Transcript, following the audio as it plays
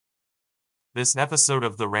This episode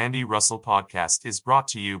of the Randy Russell Podcast is brought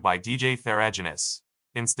to you by DJ Ferraginous,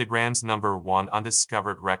 Instagram's #1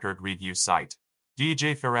 undiscovered record review site.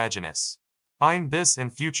 DJ Ferraginous. Find this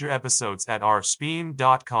and future episodes at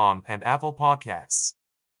rspeen.com and Apple Podcasts.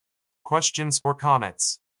 Questions or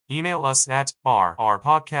comments? Email us at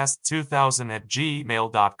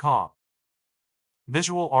rrpodcast2000@gmail.com.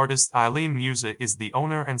 Visual artist Eileen Muza is the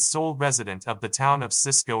owner and sole resident of the town of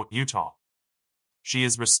Cisco, Utah. She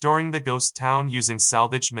is restoring the ghost town using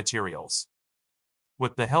salvaged materials.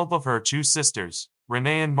 With the help of her two sisters,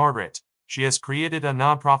 Renee and Margaret, she has created a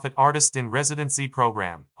nonprofit artist in residency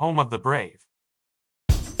program, Home of the Brave.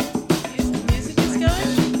 Music is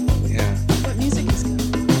going? Yeah. What music is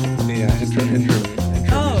going? Yeah, intro music.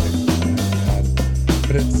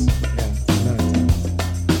 But it's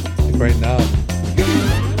like right now,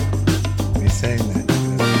 he's saying that.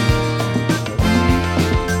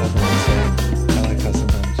 I like how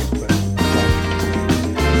sometimes you put.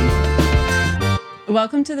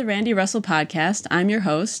 Welcome to the Randy Russell Podcast. I'm your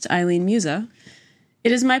host, Eileen Muza.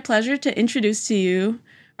 It is my pleasure to introduce to you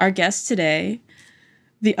our guest today,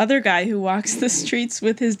 the other guy who walks the streets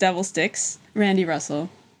with his devil sticks, Randy Russell.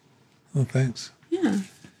 Oh, thanks. Yeah.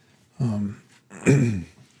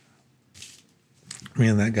 Me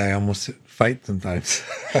and that guy almost fight sometimes.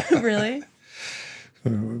 Really?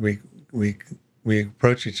 We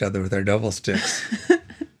approach each other with our devil sticks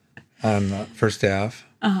on First Ave.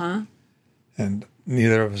 Uh-huh. And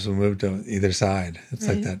neither of us will move to either side. It's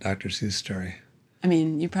Right. like that Dr. Seuss story. I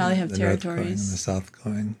mean, you probably have The north going and territories. the south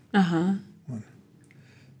going. Uh-huh.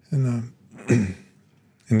 And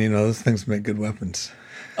and those things make good weapons.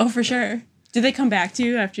 Oh, for sure. Do they come back to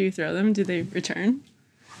you after you throw them? Do they return?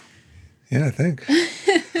 Yeah, I think.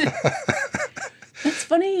 It's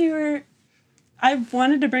funny I've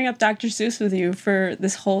wanted to bring up Dr. Seuss with you for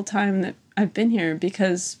this whole time that I've been here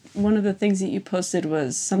because one of the things that you posted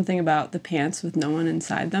was something about the pants with no one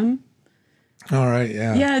inside them. All right,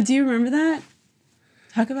 yeah. Yeah, do you remember that?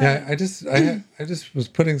 Talk about it. I just was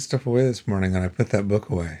putting stuff away this morning and I put that book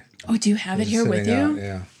away. Oh, do you have it It's here with sitting you? out,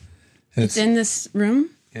 yeah. And It's in this room?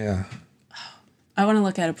 yeah. I want to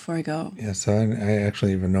look at it before I go. Yeah, so I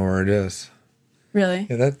actually even know where it is. Really?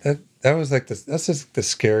 Yeah, that was like that's just the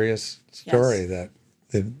scariest story that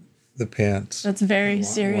the pants That's very weren't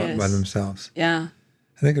serious. by themselves. Yeah.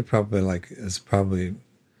 I think it probably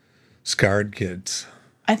scarred kids.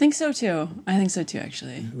 I think so too,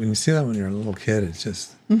 actually. When you see that when you're a little kid, it's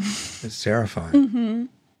just it's terrifying. Mm-hmm.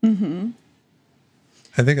 Mm-hmm.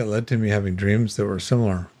 I think it led to me having dreams that were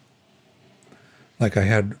similar. Like I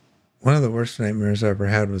had one of the worst nightmares I ever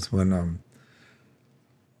had was when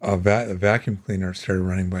a vacuum cleaner started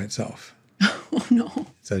running by itself. Oh, no.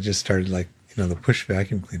 So I just started the push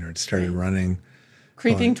vacuum cleaner. It started running.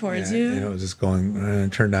 Creeping towards you? And it was just going, and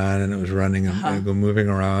it turned on and it was running and it go moving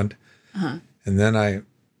around. Uh-huh. And then I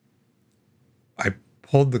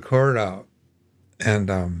pulled the cord out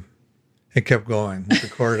and it kept going with the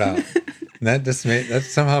cord out. And that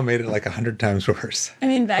somehow made it like 100 times worse. I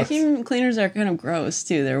mean, vacuum cleaners are kind of gross,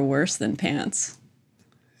 too. They're worse than pants,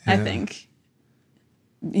 I Yeah. think.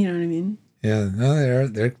 You know what I mean? Yeah, no,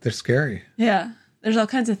 they're scary. Yeah. There's all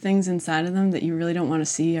kinds of things inside of them that you really don't want to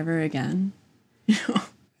see ever again. You know?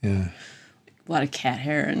 Yeah. A lot of cat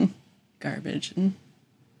hair and garbage and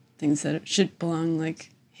things that should belong,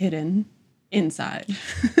 hidden inside.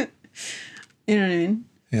 You know what I mean?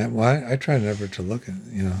 Yeah, well, I try never to look at,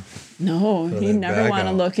 No, throw you that never bag want to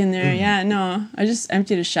out. look in there. Yeah, no. I just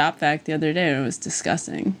emptied a shop vac the other day and it was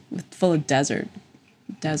disgusting. Full of desert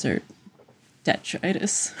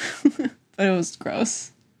detritus. But it was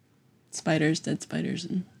gross. Dead spiders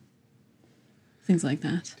and things like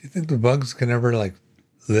that. Do you think the bugs can ever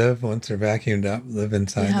live once they're vacuumed up, live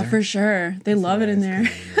inside Yeah, there? for sure. They love it in there.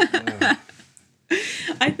 Yeah.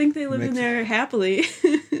 I think they live in Makes- there happily.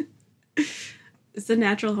 It's a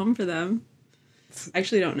natural home for them. I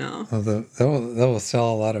actually don't know. Well, that will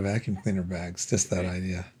sell a lot of vacuum cleaner bags, just that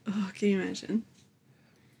idea. Oh, can you imagine?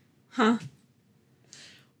 Huh?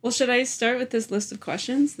 Well, should I start with this list of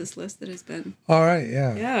questions? This list that has been... All right,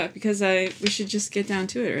 yeah. Yeah, because we should just get down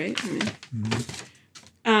to it, right?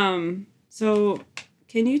 I mean, so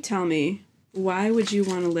can you tell me, why would you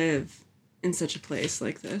want to live in such a place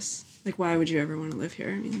like this? Why would you ever want to live here?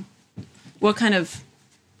 I mean, what kind of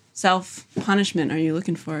self-punishment are you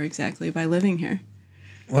looking for exactly by living here?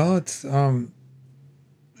 Well, it's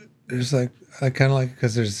there's I kind of like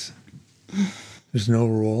because there's no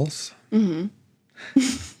rules. Mm-hmm.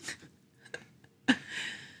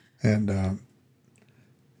 And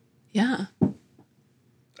Yeah.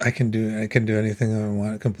 I can do anything I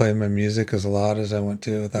want. I can play my music as loud as I want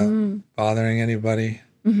to without bothering anybody.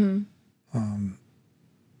 Mm-hmm.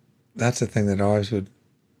 that's the thing that always would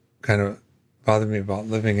kind of bother me about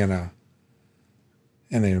living in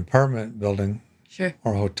an apartment building Sure.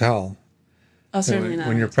 or hotel. Oh, certainly not.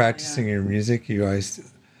 When you're practicing your music, you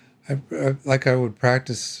always, I would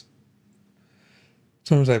practice.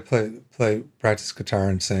 Sometimes I practice guitar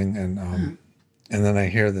and sing, and then I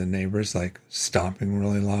hear the neighbors like stomping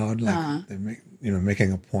really loud, like they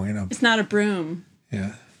making a point of. It's not a broom.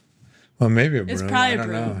 Yeah. Well, maybe a broom. It's probably I a don't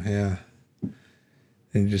broom. know. Yeah.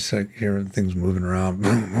 And you just like hear things moving around,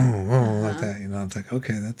 like that. It's like,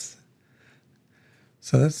 okay, that's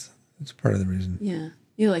part of the reason. Yeah.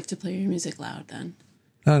 You like to play your music loud then?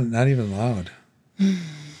 Not even loud.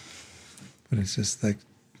 But it's just like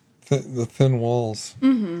the thin walls.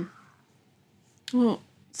 Mm-hmm. Well,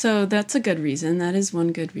 so that's a good reason. That is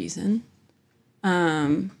one good reason.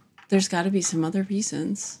 There's got to be some other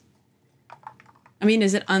reasons. I mean,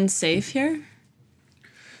 is it unsafe here?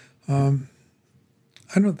 I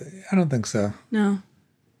don't think so. No.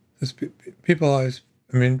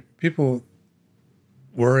 People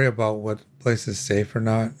worry about what place is safe or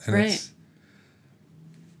not, and Right. it's,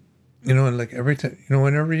 and like every time,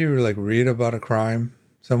 whenever you like read about a crime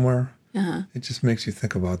somewhere, it just makes you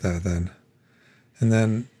think about that then, and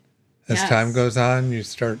then as time goes on,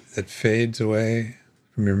 it fades away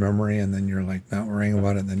from your memory, and then you're like not worrying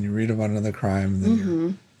about it. And then you read about another crime, and then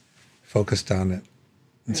you're focused on it.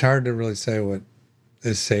 It's hard to really say what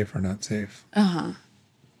is safe or not safe.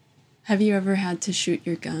 Have you ever had to shoot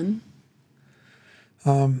your gun?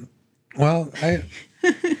 Well, the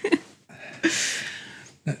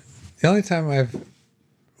only time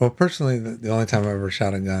personally, the only time I ever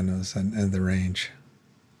shot a gun was in the range.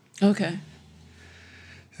 Okay.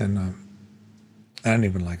 And I don't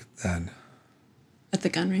even like it then. At the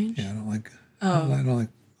gun range? Yeah, I don't like. Oh. I don't like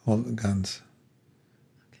holding guns.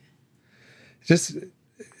 Okay.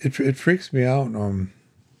 It freaks me out.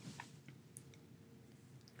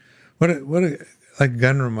 Like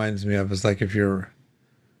gun reminds me of is like if you're.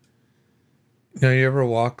 You ever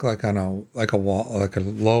walk like on a wall, like a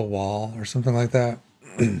low wall or something like that?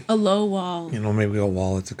 A low wall. Maybe a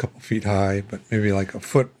wall that's a couple feet high, but maybe like a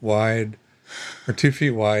foot wide or 2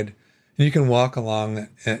 feet wide. And you can walk along it,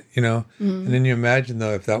 and then you imagine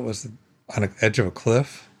though, if that was on the edge of a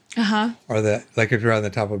cliff, or that, like if you're on the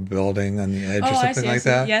top of a building on the edge or something like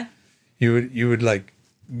that, yeah, you would like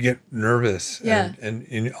get nervous, and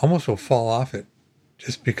you almost will fall off it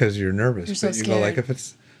just because you're nervous. You're so but you scared. go like if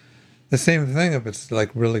it's the same thing, if it's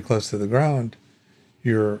like really close to the ground,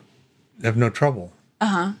 you have no trouble.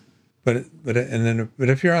 But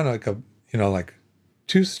if you're on like a like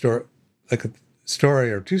like a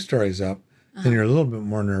story or 2 stories up, then you're a little bit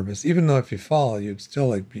more nervous. Even though if you fall, you'd still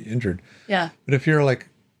like be injured. Yeah. But if you're like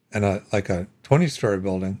in a 20-story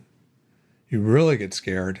building, you really get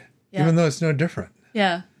scared, even though it's no different.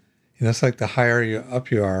 Yeah. It's like the higher up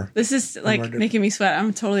you are. This is like making me sweat.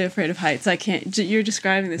 I'm totally afraid of heights. I can't. You're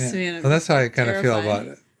describing this to me. And well, that's how I kind of feel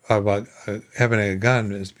about having a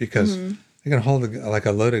gun, is because I can hold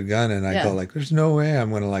a loaded gun and I go like, there's no way I'm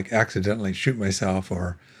going to like accidentally shoot myself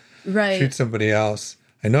or shoot somebody else.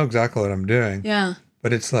 I know exactly what I'm doing. Yeah.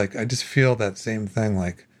 But it's like, I just feel that same thing.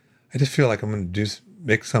 Like, I just feel like I'm going to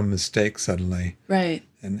make some mistake suddenly. Right.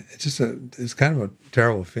 And it's just it's kind of a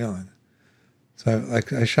terrible feeling. So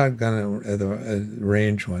I shot a gun at the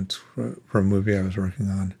range once for a movie I was working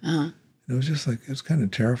on. It was just like, it was kind of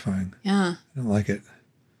terrifying. Yeah. I don't like it.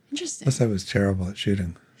 Interesting. Plus I was terrible at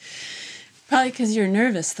shooting. Probably because you're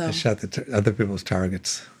nervous, though. I shot other people's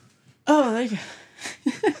targets. Oh, there you go.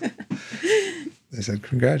 They said,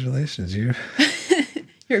 congratulations, you're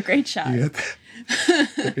a great shot. You hit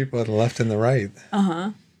the people at the left and the right.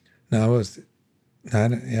 No, I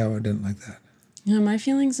didn't like that. My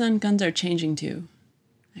feelings on guns are changing too,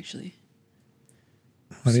 actually.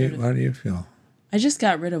 How do you feel? I just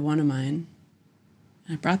got rid of one of mine.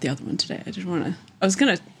 I brought the other one today. I was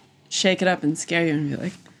going to shake it up and scare you and be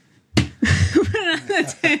like, put it on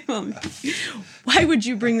the table. Why would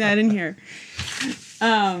you bring that in here?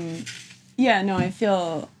 I'm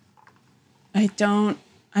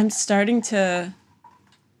starting to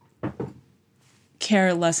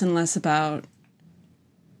care less and less about,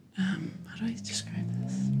 how do I describe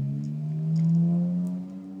this?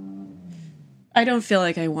 I don't feel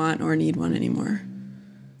like I want or need one anymore.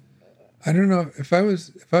 I don't know. If I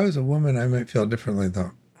was a woman, I might feel differently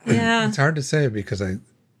though. Yeah. It's hard to say because I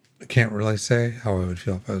can't really say how I would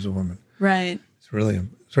feel if I was a woman. Right. It's really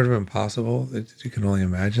sort of impossible. You can only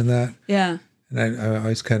imagine that. Yeah. And I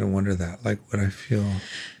always kind of wonder that, like, would I feel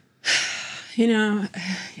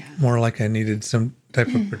more like I needed some type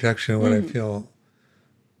of protection? Would I feel,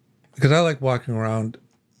 because I like walking around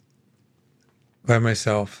by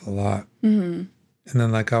myself a lot. Mm-hmm. And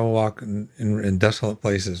then like I'll walk in desolate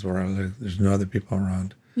places where there's no other people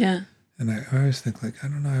around. Yeah. And I always think like, I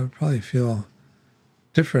don't know, I would probably feel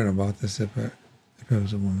different about this if I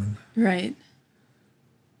was a woman. Right.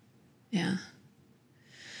 Yeah.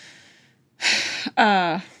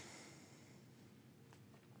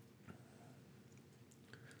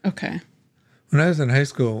 Okay. When I was in high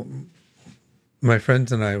school, my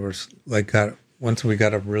friends and I were like, once we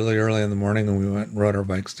got up really early in the morning and we went and rode our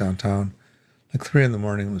bikes downtown, like 3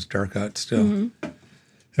 a.m, it was dark out still. Mm-hmm.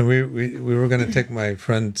 And we were going to take my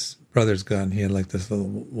friend's brother's gun. He had like this little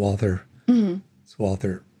Walther, it's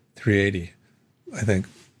Walther 380, I think.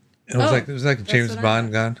 And it was like a James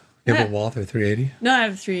Bond gun. You have a Walther 380? No, I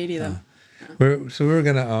have a 380 though. So we were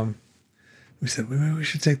gonna we said maybe we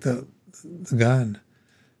should take the gun,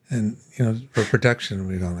 and for protection.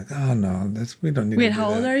 We go like, oh no, we don't need. Wait, to do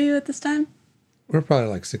how old that. are you at this time? We're probably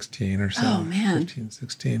like 16 or so. Oh man, 15,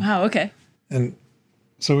 16. Wow. Okay. And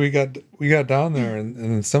so we got down there,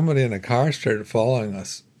 and somebody in a car started following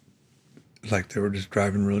us, like they were just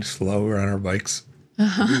driving really slow. We were on our bikes.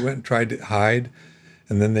 We went and tried to hide,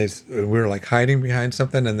 and then we were like hiding behind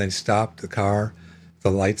something, and they stopped the car. The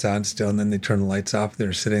lights on still, and then they turned the lights off. They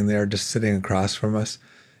were sitting there, just sitting across from us.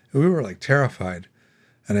 And we were like terrified.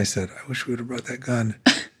 And I said, I wish we would have brought that gun.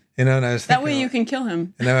 And I was thinking, that way you can kill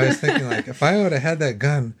him. And I was thinking, like, if I would have had that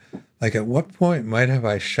gun, like, at what point might have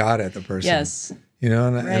I shot at the person? Yes.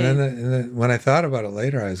 And Right. and then when I thought about it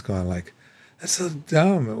later, I was going like, that's so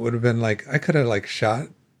dumb. It would have been like, I could have like shot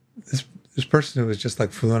this person who was just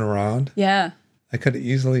like fooling around. Yeah. I could have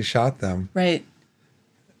easily shot them. Right.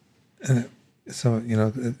 And so,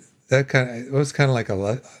 it was kind of like a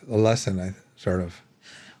lesson,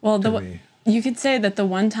 Well, you could say that the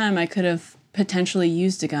one time I could have potentially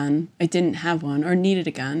used a gun, I didn't have one, or needed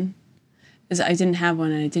a gun, is I didn't have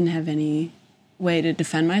one and I didn't have any way to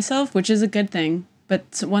defend myself, which is a good thing.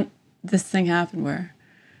 But this thing happened where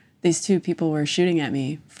these two people were shooting at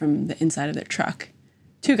me from the inside of their truck.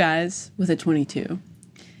 2 guys with a .22.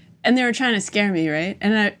 And they were trying to scare me, right?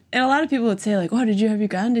 And a lot of people would say, like, oh, did you have your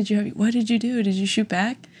gun? What did you do? Did you shoot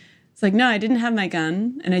back? It's like, no, I didn't have my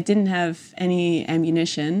gun, and I didn't have any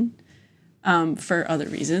ammunition for other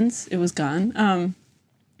reasons. It was gone.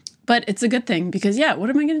 But it's a good thing because, yeah,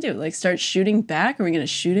 what am I going to do? Like, start shooting back? Are we going to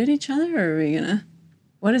shoot at each other? Or are we going to...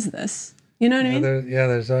 What is this? You know what I mean?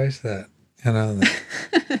 There's always that,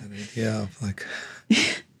 that idea of, like...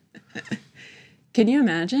 Can you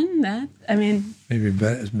imagine that? I mean... Maybe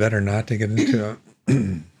it's better not to get into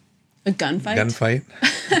a gunfight? Gunfight?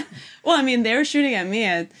 Well, I mean, they were shooting at me.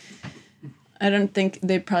 I don't think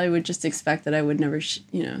they probably would just expect that I would never,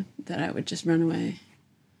 that I would just run away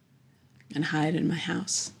and hide in my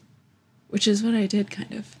house, which is what I did,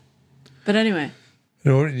 kind of. But anyway.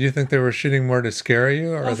 Do you think they were shooting more to scare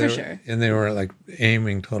you? Or for sure. And they were, like,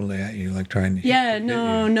 aiming totally at you, like trying to hit you?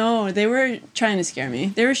 No. They were trying to scare me.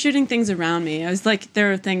 They were shooting things around me. I was like, there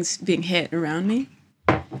were things being hit around me.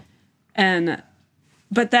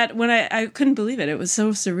 But that, when I couldn't believe it. It was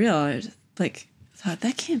so surreal. I thought,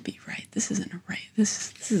 that can't be right. This isn't right.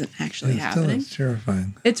 This isn't actually happening. It's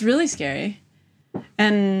terrifying. It's really scary.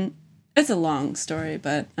 And it's a long story,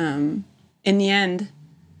 but in the end,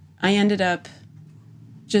 I ended up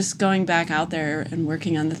just going back out there and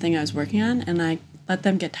working on the thing I was working on, and I let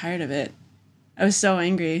them get tired of it. I was so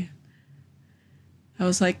angry. I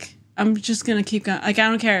was like, I'm just gonna keep going. Like, I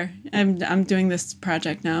don't care. I'm doing this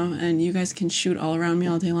project now, and you guys can shoot all around me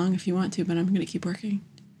all day long if you want to, but I'm gonna keep working.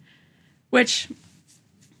 Which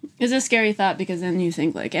is a scary thought, because then you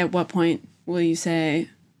think, like, at what point will you say,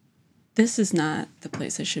 this is not the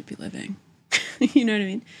place I should be living? You know what I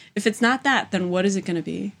mean? If it's not that, then what is it gonna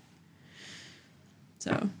be?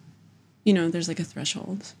 So, there's like a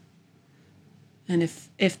threshold. And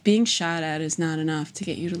if being shot at is not enough to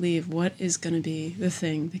get you to leave, what is going to be the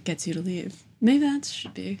thing that gets you to leave? Maybe that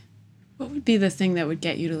should be. What would be the thing that would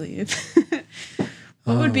get you to leave?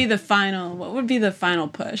 What would be the final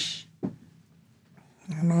push? I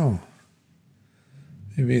don't know.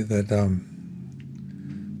 Maybe that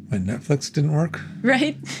my Netflix didn't work.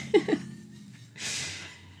 Right?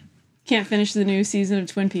 Can't finish the new season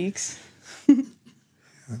of Twin Peaks.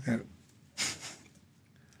 Okay.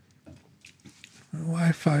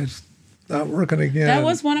 Wi-Fi's not working again. That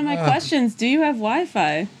was one of my questions. Do you have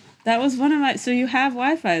Wi-Fi? That was one of my... So you have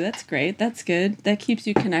Wi-Fi. That's great. That's good. That keeps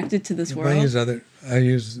you connected to this world. I use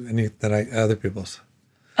other people's.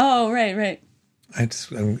 Oh, right.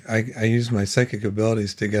 I use my psychic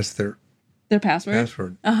abilities to guess their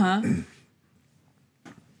password. Uh-huh.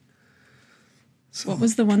 So, what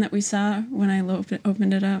was the one that we saw when I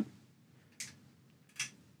opened it up?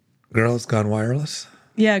 Girls Gone Wireless.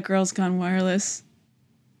 Yeah, Girls Gone Wireless.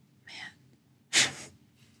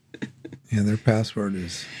 Yeah, their password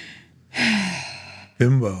is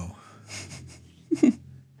bimbo.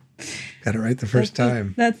 Got it right the first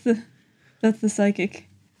time. That's the psychic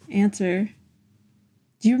answer.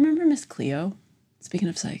 Do you remember Miss Cleo? Speaking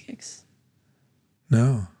of psychics.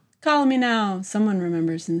 No. Call me now. Someone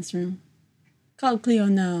remembers in this room. Call Cleo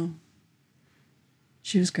now.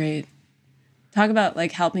 She was great. Talk about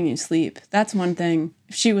like helping you sleep. That's one thing.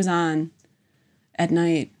 If she was on at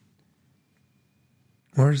night.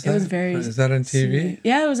 Where's that? It was very. Is that on TV?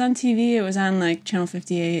 Yeah, it was on TV. It was on like Channel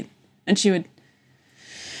 58. And she would,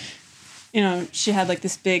 she had like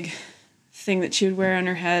this big thing that she would wear on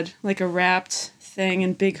her head, like a wrapped thing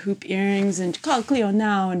and big hoop earrings, and call Cleo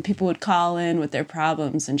now. And people would call in with their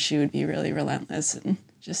problems, and she would be really relentless and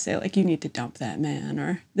just say like, you need to dump that man,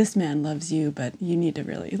 or this man loves you, but you need to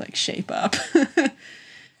really like shape up.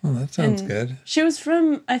 Well, that sounds good. She was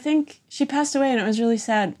from, I think she passed away and it was really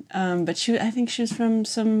sad. But I think she was from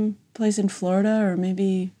some place in Florida or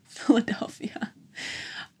maybe Philadelphia.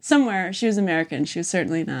 Somewhere. She was American. She was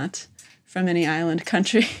certainly not from any island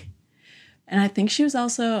country. And I think she was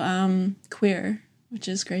also queer, which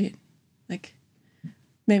is great. Like,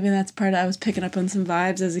 maybe that's part of, I was picking up on some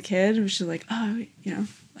vibes as a kid. It was just like, I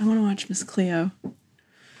want to watch Miss Cleo.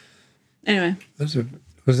 Anyway.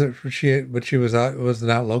 Was it for she? But she was out. Was it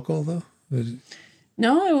not local though?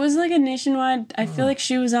 No, it was like a nationwide. I feel like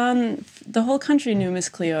she was on. The whole country knew Miss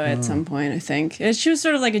Cleo at some point. I think she was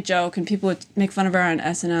sort of like a joke, and people would make fun of her on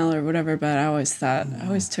SNL or whatever. But I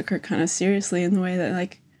always took her kind of seriously in the way that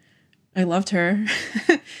like I loved her,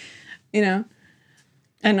 and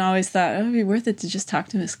I always thought it would be worth it to just talk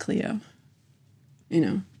to Miss Cleo,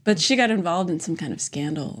 But she got involved in some kind of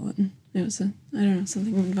scandal, and it was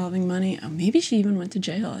something involving money. Oh, maybe she even went to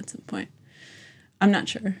jail at some point. I'm not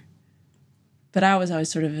sure. But I was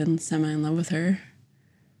always sort of semi in love with her.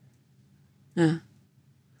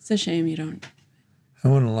 It's a shame you don't. I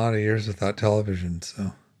went a lot of years without television,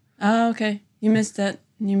 so. Oh, okay. You missed that.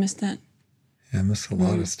 Yeah, I missed a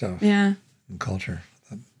lot of stuff. Yeah. And culture.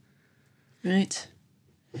 Right.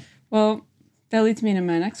 Well, that leads me to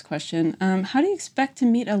my next question. How do you expect to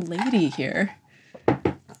meet a lady here?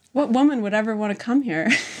 What woman would ever want to come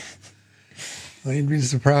here? Well, you'd be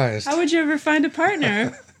surprised. How would you ever find a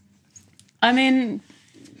partner? I mean,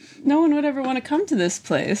 no one would ever want to come to this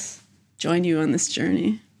place, join you on this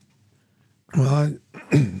journey. Well,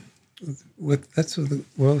 with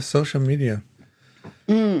social media.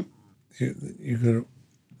 You could.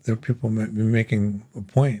 There are people might be making a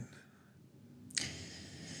point to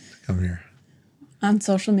come here on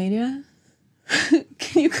social media.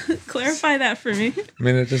 Can you clarify that for me? I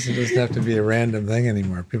mean, it doesn't have to be a random thing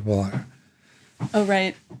anymore. People are. Oh,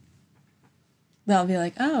 right. They'll be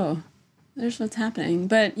like, oh, there's what's happening.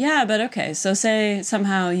 But okay. So say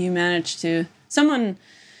somehow you manage to, someone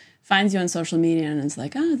finds you on social media and is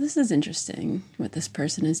like, oh, this is interesting what this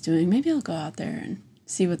person is doing. Maybe I'll go out there and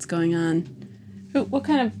see what's going on.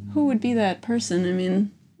 Who would be that person? I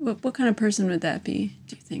mean, what kind of person would that be,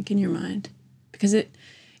 do you think, in your mind? Because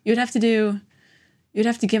you'd have to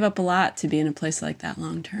give up a lot to be in a place like that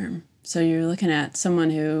long term. So you're looking at someone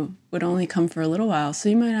who would only come for a little while. So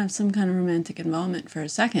you might have some kind of romantic involvement for a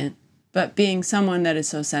second. But being someone that is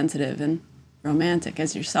so sensitive and romantic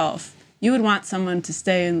as yourself, you would want someone to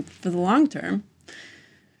stay in for the long term.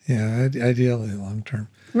 Yeah, ideally long term.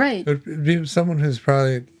 Right. It would be someone who's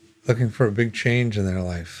probably looking for a big change in their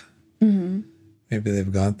life. Mm-hmm. Maybe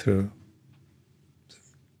they've gone through a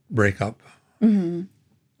breakup. Mm-hmm.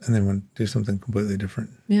 And they want to do something completely different.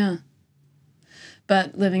 Yeah.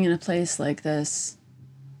 But living in a place like this,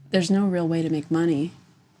 there's no real way to make money.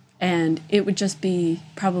 And it would just be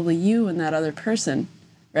probably you and that other person,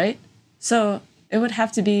 right? So it would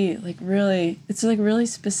have to be like really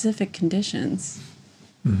specific conditions,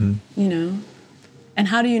 mm-hmm. And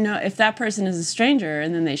how do you know if that person is a stranger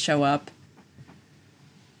and then they show up?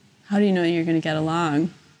 How do you know you're going to get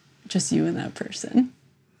along? Just you and that person.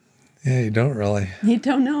 Yeah, you don't really. You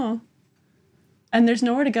don't know. And there's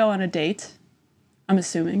nowhere to go on a date, I'm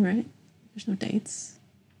assuming, right? There's no dates.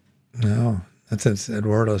 No, that's since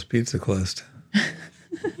Eduardo's Pizza closed.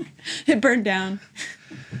 It burned down.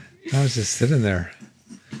 I was just sitting there.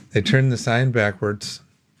 They turned the sign backwards,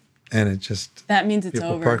 and it just... That means it's people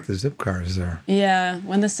over. People park the zip cars there. Yeah,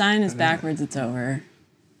 when the sign is backwards, it's over.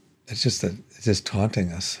 It's just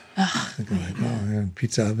taunting us. Oh, thinking like, yeah,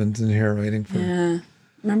 pizza ovens in here waiting for... Yeah.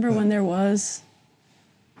 Remember when there was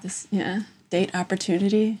this, date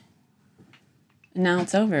opportunity? And now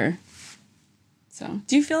it's over. So,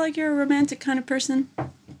 do you feel like you're a romantic kind of person?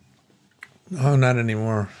 Oh, not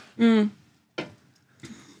anymore.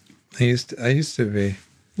 I used to be.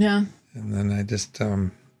 Yeah. And then I just I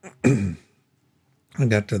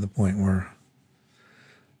got to the point where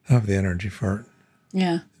I don't have the energy for it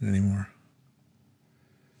Yeah. anymore.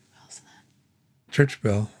 What else is that? Church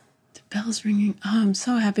bell. The bell's ringing. Oh, I'm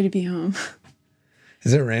so happy to be home.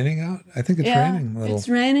 Is it raining out? I think it's raining a little. It's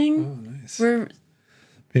raining. Oh, nice. We're It'd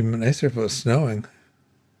be nicer if it was snowing.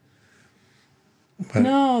 But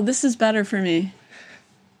No, this is better for me.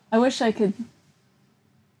 I wish I could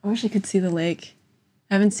see the lake.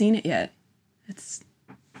 I haven't seen it yet. It's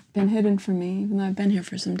been hidden from me, even though I've been here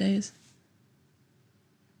for some days.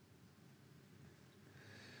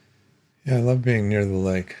 yeah, I love being near the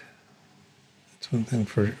lake. That's one thing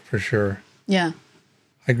for sure. Yeah.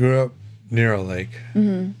 I grew up near a lake,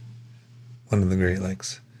 Mm-hmm. one of the Great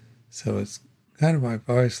Lakes. So it's kind of, I've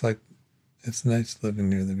always liked, it's nice living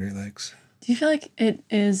near the Great Lakes. Do you feel like it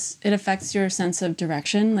affects your sense of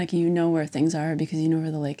direction? Like you know where things are because you know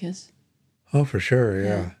where the lake is? Oh, for sure,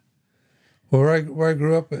 yeah. Well, where I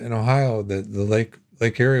grew up in Ohio, the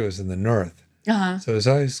lake area was in the north. Uh-huh. So it was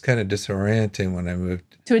always kind of disorienting when I moved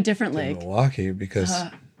To a different to lake. Milwaukee because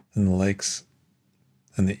then the lake's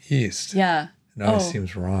in the east. Yeah. It always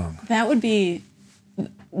seems wrong. That would be,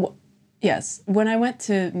 yes. When I went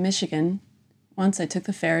to Michigan, once I took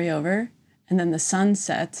the ferry over, and then the sun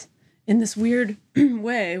set in this weird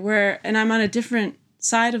way and I'm on a different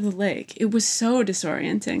side of the lake. It was so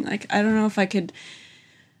disorienting. Like, I don't know if I could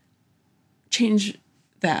change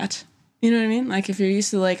that. You know what I mean? Like, if you're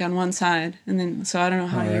used to the lake on one side, and then, so I don't know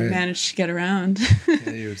how you managed to get around.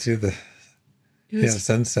 Yeah, you would see the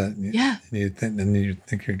sunset. And you'd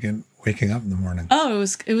think you're waking up in the morning. Oh,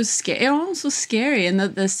 it was scary. It almost was scary, and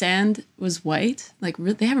the sand was white. Like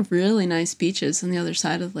they have really nice beaches on the other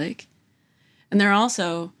side of the lake, and they're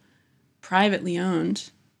also privately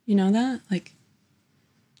owned. You know that? Like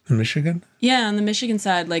in Michigan? Yeah, on the Michigan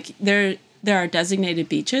side, like there are designated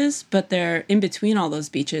beaches, but they're in between all those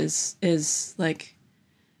beaches is like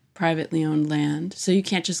privately owned land, so you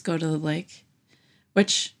can't just go to the lake.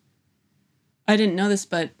 Which I didn't know this,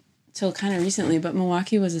 but till kind of recently, but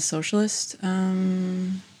Milwaukee was a socialist,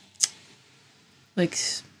 like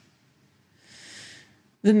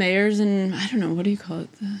the mayors and I don't know, what do you call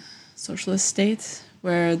it, the socialist states,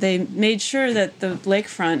 where they made sure that the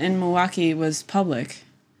lakefront in Milwaukee was public,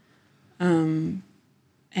 and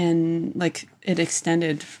like it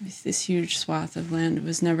extended this huge swath of land. It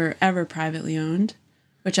was never ever privately owned,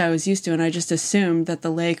 which I was used to, and I just assumed that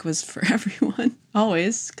the lake was for everyone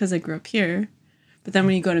always because I grew up here. But then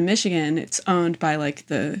when you go to Michigan, it's owned by like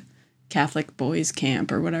the Catholic boys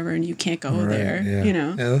camp or whatever, and you can't go there. Yeah. You know.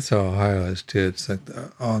 Yeah, that's how Ohio is too. It's like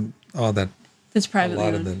all that. It's privately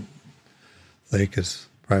owned. A lot of the lake is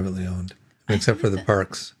privately owned, except for the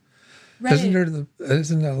parks. Right.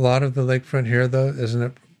 Isn't a lot of the lakefront here though? Isn't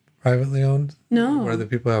it privately owned? No. Where the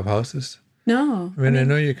people have houses. No. I mean, I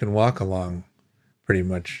know you can walk along, pretty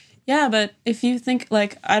much. Yeah, but if you think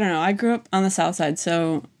like I don't know, I grew up on the south side,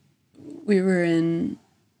 so we were in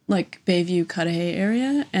like Bayview, Cudahy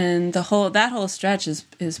area, and that whole stretch is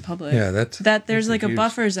public. Yeah, there's like a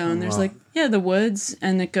buffer zone. There's like the woods,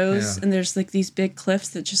 and it goes and there's like these big cliffs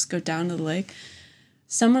that just go down to the lake.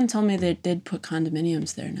 Someone told me they did put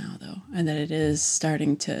condominiums there now though, and that it is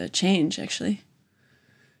starting to change actually.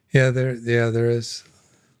 Yeah, there is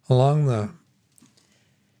along the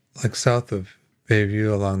like south of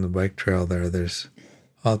Bayview along the bike trail there's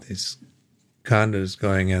all these condos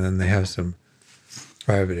going in, and they have some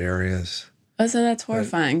private areas. Oh, so that's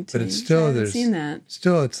horrifying to me. But it's still, I haven't seen that.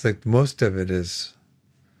 Still, it's like most of it is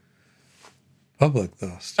public,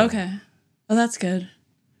 though. Still. Okay. Well, that's good.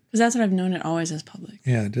 Because that's what I've known it always as public.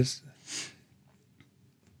 Yeah, just...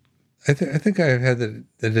 I think I've had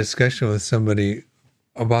the discussion with somebody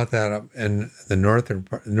about that up in the northern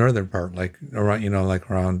part, like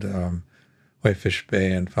around Whitefish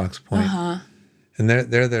Bay and Fox Point. Uh-huh. And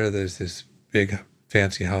there's this big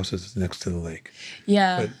fancy houses next to the lake.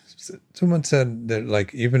 Yeah. But someone said that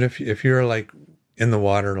like even if you're like in the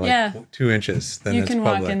water 2 inches, then you it's can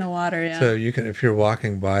public. walk in the water. Yeah. So you can, if you're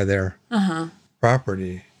walking by their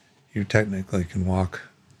property, you technically can walk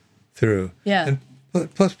through. Yeah. And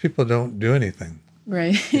plus, people don't do anything.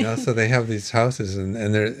 Right. So they have these houses, and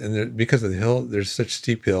they're because of the hill. There's such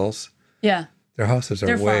steep hills. Yeah. Their houses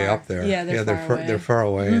are way far. up there. Yeah, they're far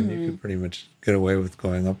away, and you can pretty much get away with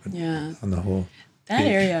going up on the whole. That beach.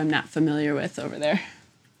 area I'm not familiar with over there.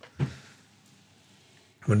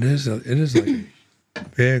 But it is like a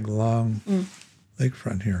big, long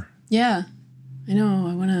lakefront here. Yeah, I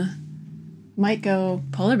know. Might go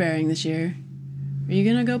polar bearing this year. Are you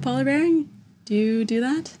gonna go polar bearing? Do you do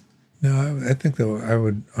that? No, I think that I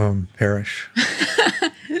would perish.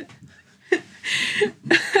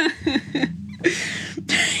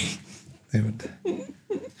 They would.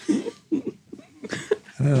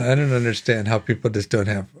 I don't understand how people just don't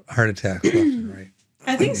have heart attacks left and right.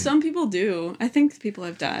 I think some people do. I think people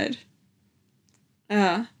have died.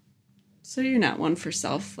 So you're not one for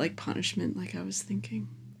self punishment, like I was thinking.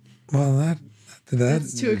 Well,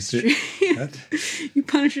 that's too extreme. You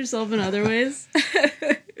punish yourself in other ways.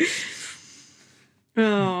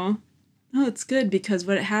 Oh, it's good because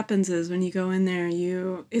what happens is when you go in there,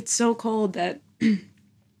 it's so cold that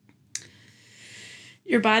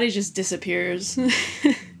your body just disappears.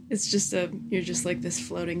 It's just you're just like this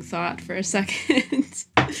floating thought for a second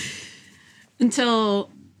until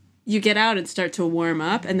you get out and start to warm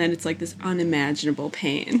up, and then it's like this unimaginable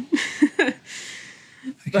pain.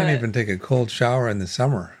 I can't even take a cold shower in the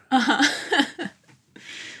summer.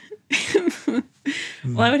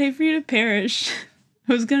 Well, I would hate for you to perish.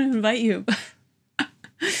 I was going to invite you.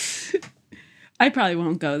 I probably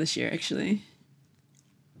won't go this year, actually.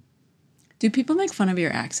 Do people make fun of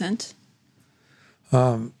your accent?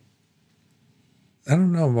 I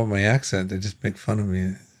don't know about my accent. They just make fun of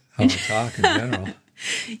me, how I talk in general.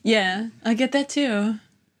 Yeah, I get that too.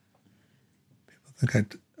 People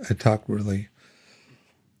think I talk really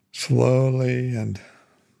slowly, and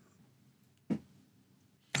I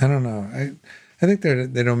don't know. I think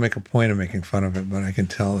they don't make a point of making fun of it, but I can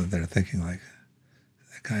tell that they're thinking like,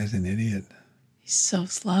 that guy's an idiot. He's so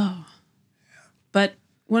slow. Yeah. But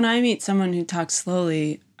when I meet someone who talks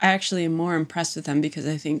slowly, I actually am more impressed with them because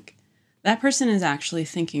I think that person is actually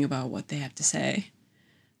thinking about what they have to say.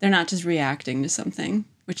 They're not just reacting to something,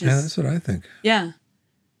 which is... Yeah, that's what I think. Yeah.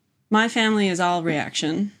 My family is all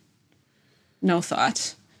reaction, no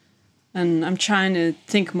thought. And I'm trying to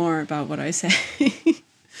think more about what I say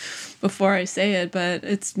before I say it, but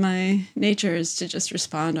it's my nature is to just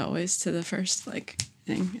respond always to the first, thing.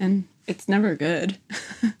 And it's never good.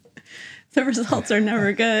 The results are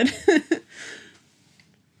never good.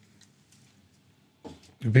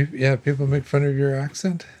 Yeah, people make fun of your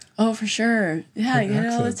accent? Oh, for sure. Yeah, I get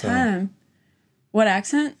it all the time. What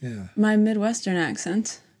accent? Yeah. My Midwestern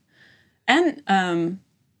accent. And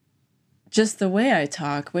just the way I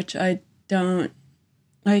talk, which I don't...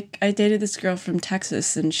 I dated this girl from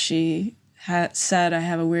Texas, and she said I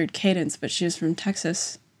have a weird cadence, but she was from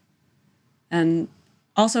Texas. And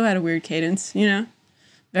also had a weird cadence,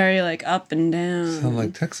 Very, up and down. Sound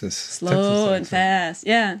like Texas. Slow and fast.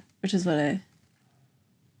 Yeah, which is what I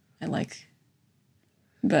like.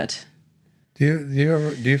 But do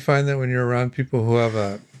you find that when you're around people who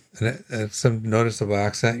have some noticeable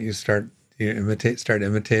accent, you start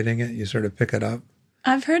imitating it, you sort of pick it up?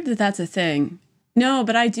 I've heard that that's a thing. No,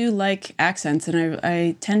 but I do like accents, and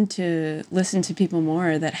I tend to listen to people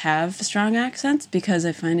more that have strong accents because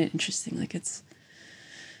I find it interesting.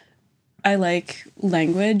 I like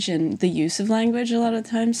language and the use of language a lot of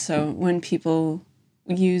times. So when people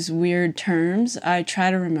use weird terms, I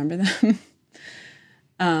try to remember them.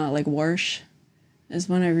 Like warsh is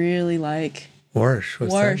one I really like. Warsh?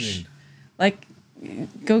 What's that mean?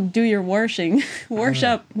 Go do your warshing. Warsh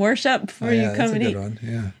up before you come and eat. That's a good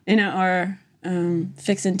one, yeah. Or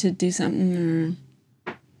fixing to do something,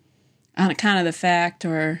 or on account of the fact,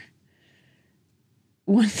 or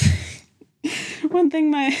one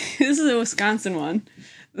thing this is a Wisconsin one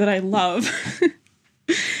that I love.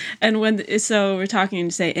 And so we're talking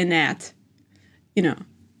to say inat,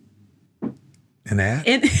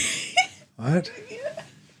 Inat? What?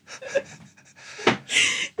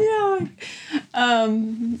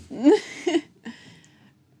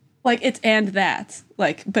 It's and that,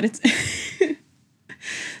 but it's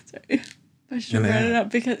sorry, I should have read it up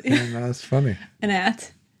because yeah, no, that's funny.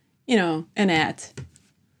 Inat, inat,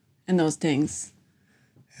 and those things.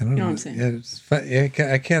 I don't know what I'm saying? Yeah, it's fun. Yeah,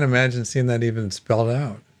 I can't imagine seeing that even spelled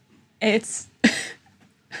out. It's.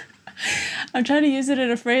 I'm trying to use it in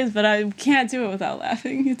a phrase, but I can't do it without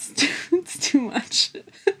laughing. It's too much.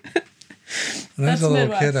 When I was a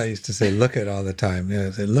little kid, I used to say "look it" all the time. Yeah,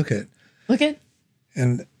 I say "look it." Look it.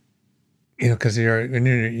 And because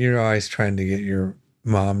you're always trying to get your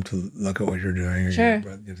mom to look at what you're doing. Or sure. Your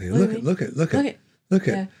brother, you say, look it.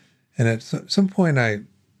 Yeah. And at some point, I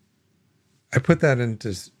put that into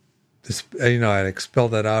this. I'd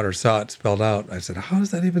expelled that out or saw it spelled out. I said, "How is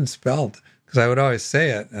that even spelled?" Because I would always say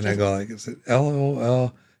it, and I go is it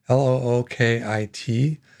LOOKIT?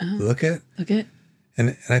 Look it. Look it.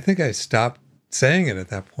 And I think I stopped saying it at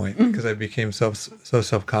that point because I became so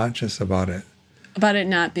self-conscious about it. About it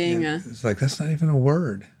not being It's that's not even a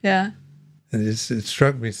word. Yeah. And it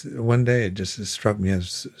struck me one day. It struck me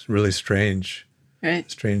as really strange Right.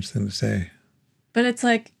 Strange thing to say. But it's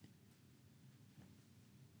like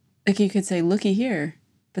you could say, looky here.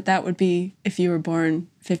 But that would be if you were born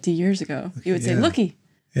 50 years ago. You would say, looky.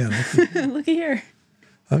 Yeah, looky. Looky here.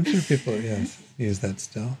 I'm sure people, use that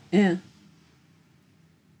still. Yeah.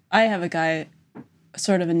 I have a guy,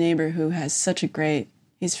 sort of a neighbor, who has such a great,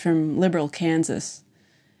 he's from Liberal, Kansas.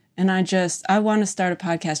 And I want to start a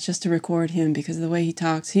podcast just to record him because of the way he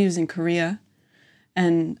talks. He was in Korea.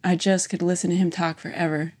 And I just could listen to him talk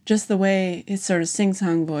forever. Just the way his sort of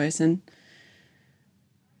sing-song voice. And,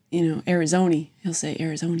 Arizona. He'll say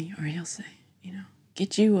Arizona. Or he'll say,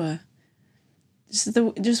 get you a...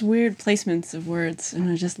 Just weird placements of words. And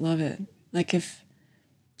I just love it. Like did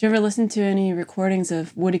you ever listen to any recordings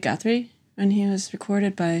of Woody Guthrie? When he was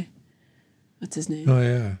recorded by... What's his name? Oh,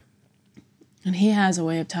 yeah. And he has a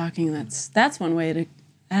way of talking that's one way that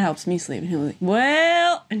helps me sleep. And he'll be like,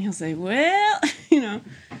 well... And he'll say, well...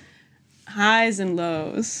 highs and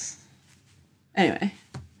lows. Anyway.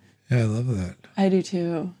 Yeah, I love that. I do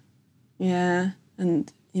too. Yeah.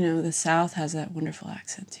 And, the South has that wonderful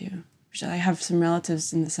accent too. I have some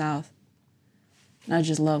relatives in the South. And I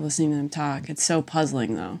just love listening to them talk. It's so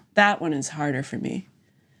puzzling though. That one is harder for me.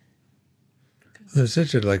 There's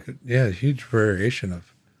such a huge variation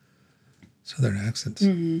of Southern accents.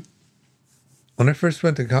 Mm-hmm. When I first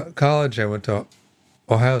went to college, I went to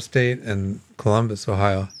Ohio State and Columbus,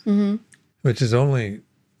 Ohio, Mm-hmm. which is only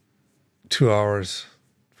 2 hours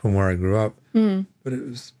from where I grew up. Mm-hmm.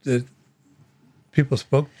 But people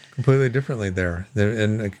spoke completely differently there.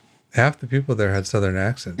 And half the people there had Southern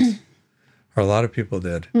accents, or a lot of people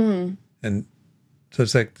did. Mm-hmm. And so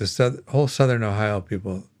it's like whole Southern Ohio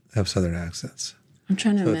people have Southern accents. I'm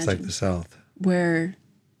trying to imagine. It's like the South. Where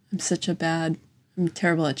I'm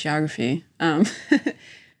terrible at geography.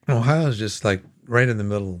 Ohio is just like right in the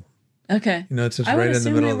middle. Okay. It's just right in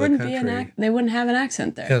the middle of the country. They wouldn't have an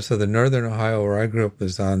accent there. Yeah, so the northern Ohio where I grew up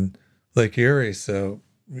was on Lake Erie. So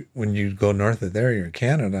when you go north of there, you're in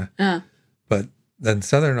Canada. But then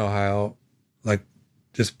southern Ohio, like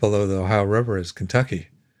just below the Ohio River, is Kentucky.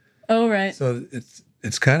 Oh, right. So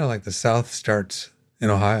it's kind of like the South starts in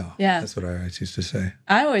Ohio. Yeah. That's what I always used to say.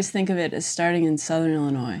 I always think of it as starting in southern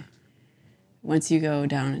Illinois. Once you go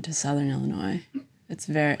down into southern Illinois,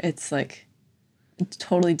 it's like a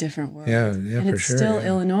totally different world. Yeah, and for it's sure. still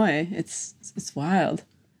Illinois. It's wild.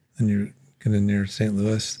 And you're getting near St.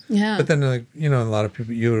 Louis. Yeah. But then, a lot of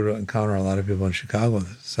people, you would encounter a lot of people in Chicago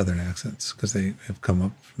with Southern accents because they have come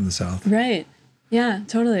up from the South. Right. Yeah,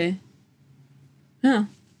 totally. Yeah.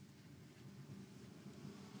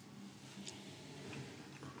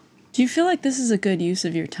 Do you feel like this is a good use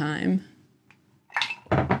of your time?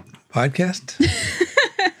 Podcast?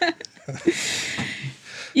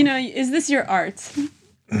 Is this your art?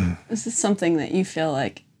 Is this something that you feel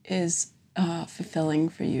like is fulfilling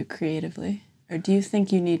for you creatively? Or do you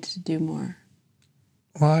think you need to do more?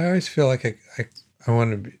 Well, I always feel like I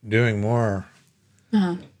want to be doing more.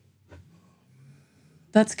 Uh-huh.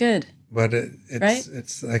 That's good. But it's right?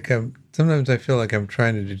 It's like sometimes I feel like I'm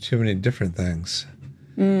trying to do too many different things.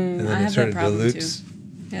 And then I have that problem dilutes, too.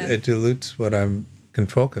 Yeah. It dilutes what I can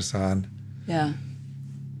focus on. Yeah.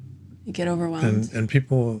 You get overwhelmed. And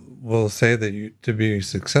people will say that to be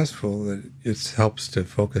successful, that it helps to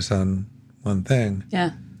focus on one thing.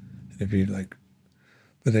 Yeah. If you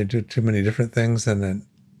but they do too many different things, and then.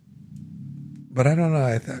 But I don't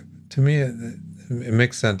know. To me, it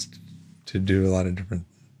makes sense to do a lot of different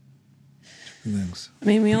things. I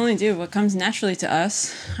mean, we only do what comes naturally to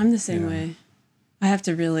us. I'm the same way. I have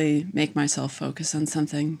to really make myself focus on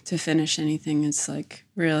something to finish anything. It's like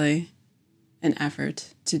really an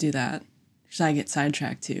effort to do that. Because I get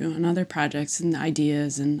sidetracked too on other projects and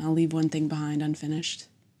ideas, and I'll leave one thing behind unfinished.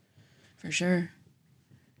 For sure.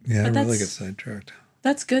 Yeah, I really get sidetracked.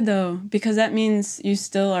 That's good though, because that means you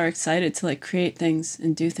still are excited to create things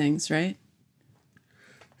and do things, right?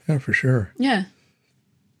 Yeah, for sure. Yeah.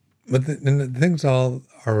 But the things all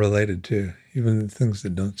are related too, even the things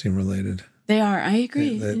that don't seem related. They are. I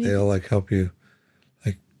agree. They'll help you,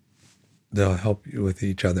 they'll help you with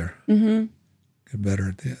each other. Mm-hmm. Get better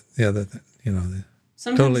at the other thing,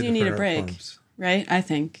 Sometimes totally you need a break, forms. Right? I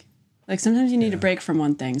think. Sometimes you need a break from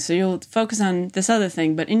one thing. So you'll focus on this other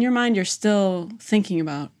thing, but in your mind, you're still thinking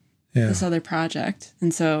about this other project.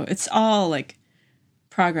 And so it's all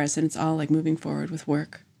progress, and it's all moving forward with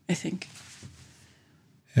work, I think.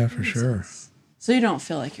 Yeah, for sure. Sense. So you don't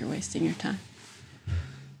feel like you're wasting your time.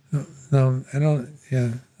 No, I don't.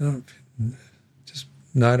 Yeah, I don't.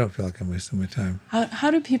 I don't feel like I'm wasting my time.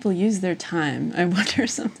 How do people use their time? I wonder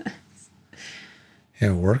sometimes.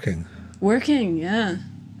 Yeah, working. Working, yeah.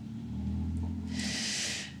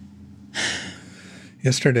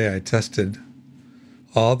 Yesterday I tested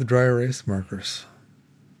all the dry erase markers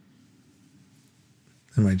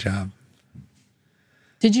in my job.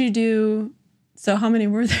 Did you do... So how many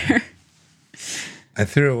were there? I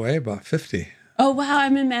threw away about 50. Oh, wow.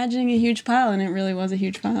 I'm imagining a huge pile, and it really was a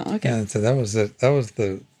huge pile. Okay. Yeah, so that was it. That was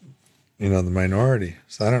the minority.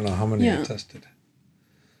 So I don't know how many I tested.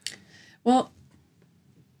 Well,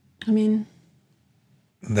 I mean...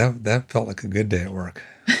 That felt like a good day at work.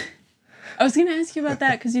 I was going to ask you about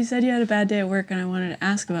that because you said you had a bad day at work, and I wanted to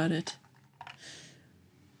ask about it.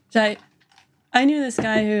 So I knew this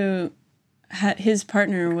guy who had his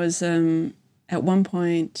partner was at one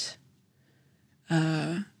point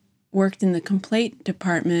worked in the complaint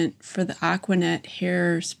department for the Aquanet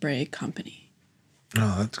hairspray company.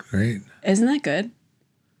 Oh, that's great. Isn't that good?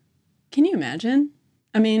 Can you imagine?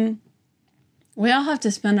 I mean, we all have to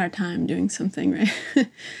spend our time doing something, right?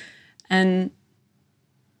 And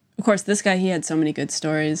of course, this guy, he had so many good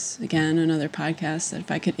stories. Again, another podcast that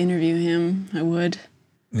if I could interview him, I would.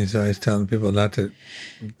 He's always telling people not to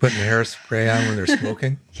put hairspray on when they're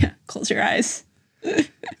smoking. Yeah, close your eyes.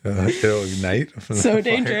 It'll ignite. From the So fire.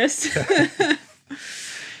 dangerous.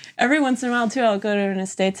 Every once in a while, too, I'll go to an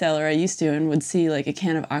estate sale, or I used to, and would see like a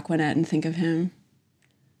can of Aquanet and think of him.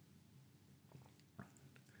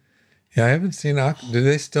 Yeah, I haven't seen Do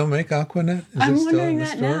they still make Aquanet? I'm wondering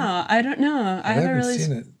that now. I don't know. I have a really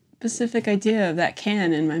seen it. specific idea of that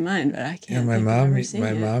can in my mind, but I can't. Yeah, my mom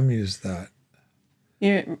used that.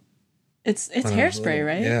 It's hairspray,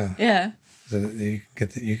 right? Yeah. Yeah. So you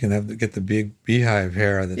get the big beehive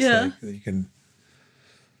hair that's like you can.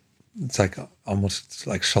 It's like almost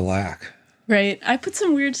like shellac. Right. I put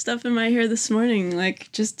some weird stuff in my hair this morning,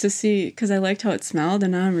 like just to see, because I liked how it smelled,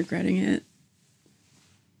 and now I'm regretting it.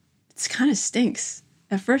 It kind of stinks.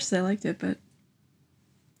 At first, I liked it, but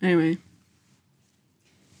anyway.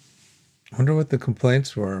 I wonder what the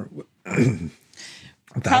complaints were.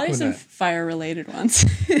 Probably some fire-related ones.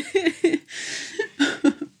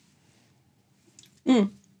 I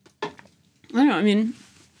don't know. I mean,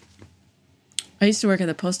 I used to work at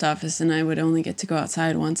the post office, and I would only get to go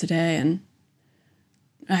outside once a day, and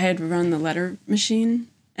I had to run the letter machine,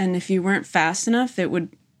 and if you weren't fast enough, it would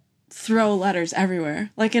throw letters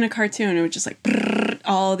everywhere. Like in a cartoon, it would just like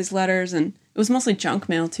all these letters, and it was mostly junk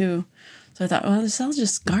mail too. So I thought, well, this is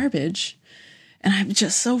just garbage. And I'm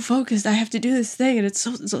just so focused. I have to do this thing, and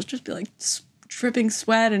it'll just be like dripping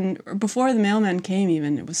sweat. And before the mailman came,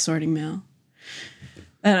 even it was sorting mail.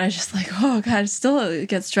 And I just like, oh God, still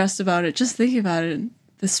get stressed about it. Just thinking about it, and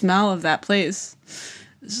the smell of that place,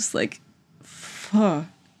 it's just like,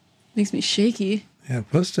 makes me shaky. Yeah,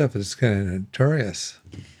 post office is kind of notorious.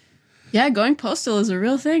 Yeah, going postal is a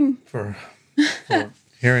real thing. For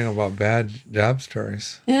hearing about bad job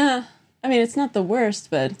stories. Yeah. I mean, it's not the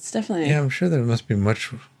worst, but it's definitely... Yeah, I'm sure there must be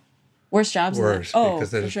much worse jobs worse. Than that. Oh,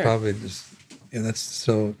 because there's probably just... Yeah, that's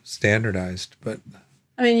so standardized, but...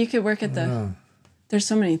 I mean, you could work at the... There's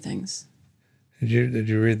so many things. Did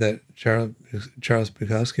you read that Charles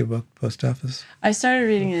Bukowski book, Post Office? I started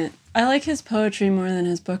reading it. I like his poetry more than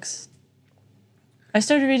his books. I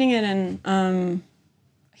started reading it, and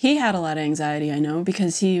he had a lot of anxiety, I know,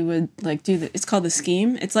 because he would like do it's called the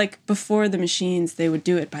scheme. It's like before the machines, they would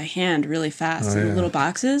do it by hand really fast in little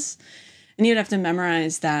boxes, and you'd have to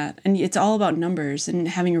memorize that. And it's all about numbers and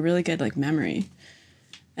having a really good like memory.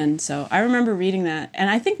 And so I remember reading that, and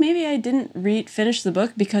I think maybe I didn't finish the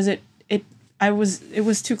book because it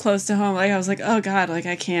was too close to home. Like I was like, oh God, like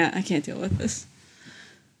I can't deal with this.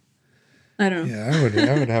 I don't know. Yeah, I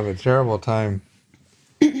would have a terrible time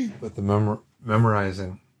with the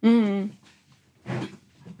memorizing. Mm-hmm.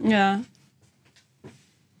 Yeah.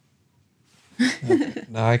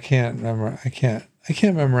 No, I can't memorize. I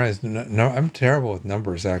can't memorize. No, I'm terrible with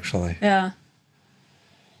numbers, actually. Yeah.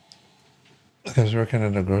 Like I was working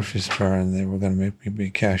at a grocery store, and they were going to make me be a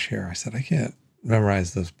cashier. I said, I can't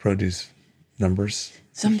memorize those produce numbers.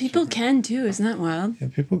 Some people can too. Isn't that wild? Yeah,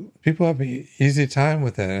 people have an easy time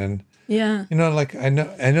with it, and yeah, like I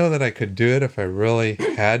know that I could do it if I really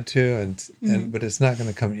had to, but it's not going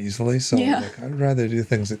to come easily. So like, I'd rather do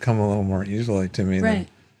things that come a little more easily to me than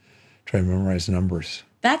try to memorize numbers.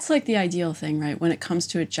 That's like the ideal thing, right? When it comes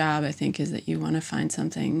to a job, I think, is that you want to find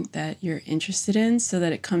something that you're interested in so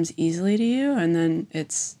that it comes easily to you, and then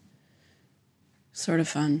it's sort of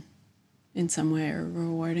fun in some way or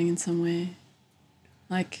rewarding in some way.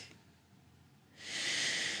 Like,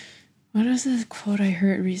 what was the quote I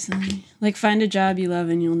heard recently? Like, find a job you love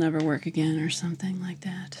and you'll never work again, or something like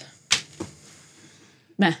that.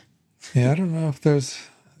 Meh. Yeah, I don't know if there's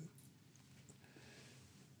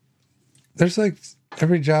like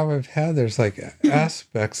every job I've had, there's like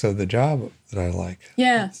aspects of the job that I like.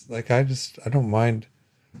 Yeah. It's like I don't mind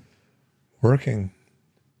working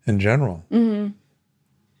in general. Mm-hmm.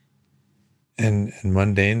 And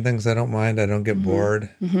mundane things I don't mind. I don't get bored.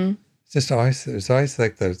 Mm-hmm. It's always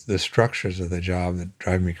like the structures of the job that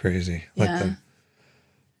drive me crazy. Like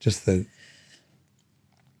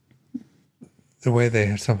the way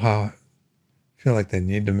they somehow feel like they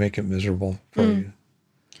need to make it miserable for you.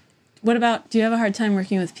 What about, do you have a hard time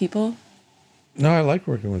working with people? No, I like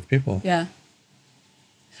working with people. Yeah.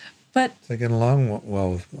 But I get along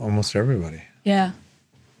well with almost everybody. Yeah.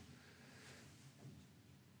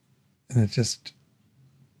 And it just,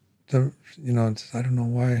 I don't know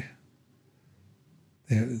why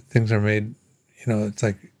things are made, it's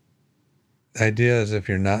like the idea is if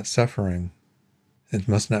you're not suffering, it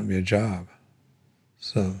must not be a job.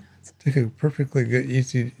 So take a perfectly good,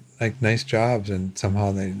 easy, like nice jobs, and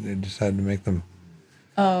somehow they decide to make them.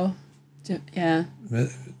 Oh, yeah.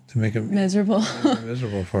 To make it miserable.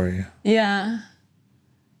 Miserable for you. Yeah.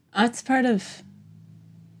 That's part of.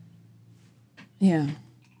 Yeah.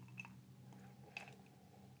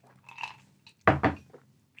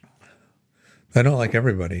 I don't like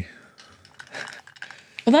everybody.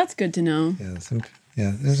 Well, that's good to know. Yeah, some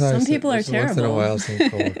people are terrible. Once in a while, some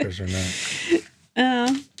coworkers are not.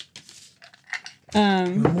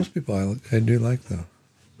 Most people I do like, though.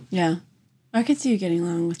 Yeah, I could see you getting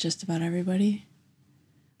along with just about everybody.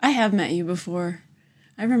 I have met you before.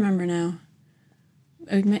 I remember now.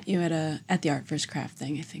 I met you at the Art First Craft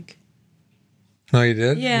thing, I think. Oh, you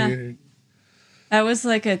did? Yeah. I was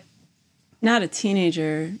like not a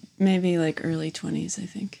teenager, maybe like early 20s, I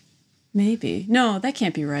think. Maybe. No, that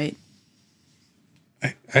can't be right.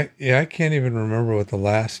 I can't even remember what the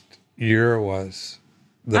last year was.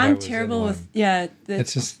 I'm terrible with,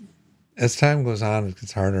 It's just, as time goes on, it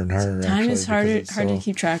gets harder and harder. Time is hard to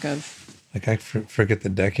keep track of. Like I forget the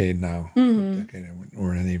decade now. Mm-hmm. The decade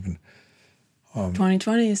we're in even.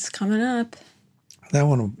 2020 is coming up. That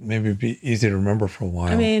one will maybe be easy to remember for a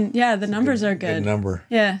while. I mean, yeah, the numbers are good. Good number.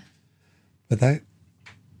 Yeah. So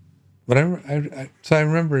I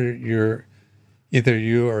remember either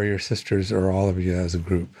you or your sisters or all of you as a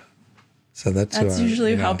group. So that's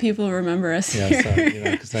usually how people remember us. Yeah, here.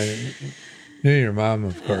 So, because I knew your mom,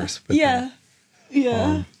 of course. But yeah.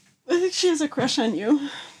 I think she has a crush on you.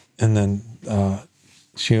 And then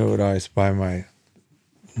she would always buy my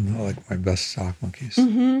best sock monkeys.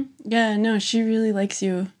 Mm-hmm. Yeah, no, she really likes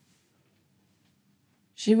you.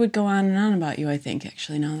 She would go on and on about you, I think,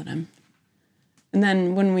 actually, now that I'm... And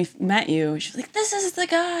then when we met you, she was like, this is the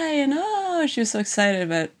guy, and she was so excited,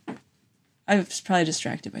 but I was probably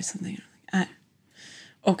distracted by something.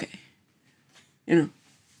 Okay. Did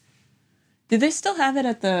they still have it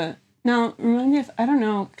at the... Now, remind me if... I don't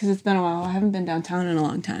know, because it's been a while. I haven't been downtown in a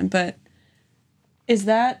long time, but is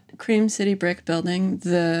that Cream City Brick Building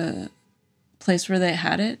the place where they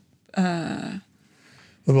had it? Well,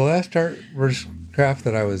 the last art craft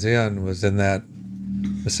that I was in that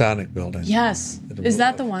Masonic building. Yes. Is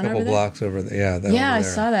that the one over there? A couple blocks over there. Yeah. Yeah, I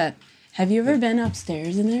saw that. Have you ever been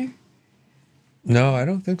upstairs in there? No, I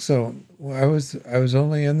don't think so. I was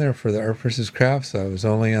only in there for the Art versus Craft, so I was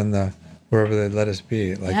only on wherever they let us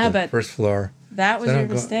be, like the first floor. That was your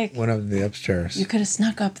mistake. Went up to the upstairs. You could have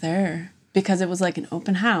snuck up there because it was like an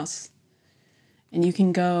open house. And you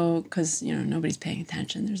can go because, nobody's paying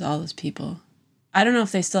attention. There's all those people. I don't know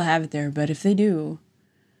if they still have it there, but if they do,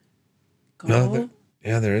 go. No,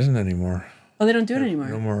 there isn't anymore. Oh, they don't do it anymore?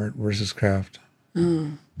 No more Art versus Craft.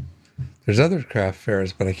 Oh. There's other craft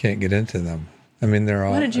fairs, but I can't get into them. I mean, they're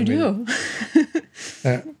all... What did you do?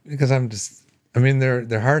 Because I'm just... I mean,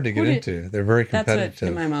 they're hard to get into. They're very competitive. That's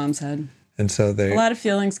what my mom said. And so a lot of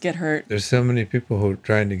feelings get hurt. There's so many people who are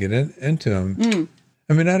trying to get into them. Mm.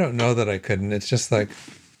 I mean, I don't know that I couldn't. It's just like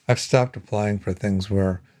I've stopped applying for things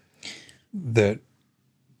where there's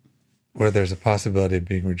a possibility of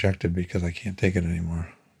being rejected because I can't take it anymore.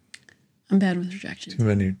 I'm bad with rejection.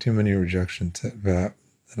 Too many rejections that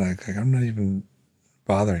I'm not even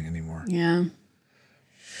bothering anymore. Yeah.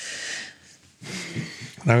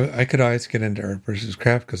 I could always get into Art versus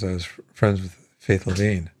Craft because I was friends with Faith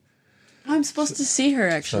Levine. I'm supposed to see her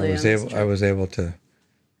actually. So I was able to,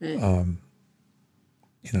 get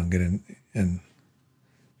in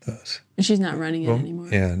those. And she's not running it anymore.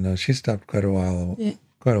 Yeah, no, she stopped quite a while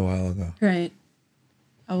ago. Right.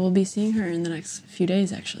 I will be seeing her in the next few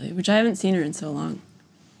days actually, which I haven't seen her in so long.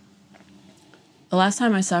 The last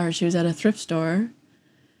time I saw her, she was at a thrift store,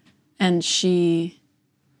 and she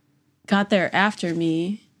got there after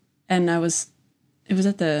me, and it was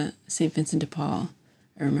at the St. Vincent de Paul,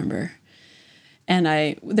 I remember.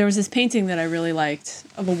 And there was this painting that I really liked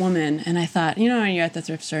of a woman, and I thought, when you're at the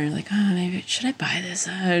thrift store, and you're like, oh, maybe should I buy this?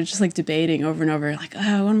 I was just like debating over and over, like,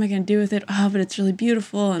 oh, what am I going to do with it? Oh, but it's really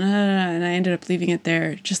beautiful, and I ended up leaving it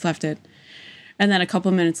there, just left it. And then a couple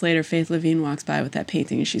of minutes later, Faith Levine walks by with that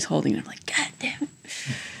painting, and she's holding it. I'm like, God damn it.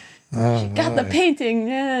 She got the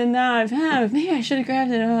painting, and now maybe I should have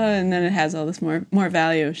grabbed it. Oh, and then it has all this more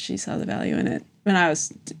value. She saw the value in it when I was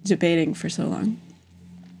debating for so long.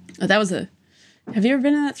 Oh, that was have you ever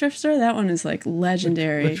been in that thrift store? That one is like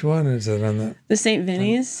legendary. Which one is it on the? The St.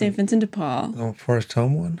 Vinny's, St. Vincent de Paul. Oh, Forest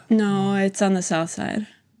Home one? No, it's on the south side.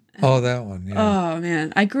 Oh, that one, yeah. Oh,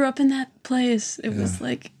 man. I grew up in that place. It was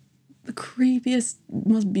like the creepiest,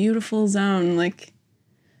 most beautiful zone. Like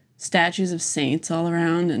statues of saints all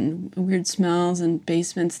around and weird smells and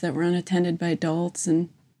basements that were unattended by adults and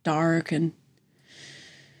dark and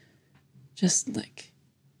just like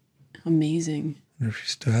amazing. I wonder if she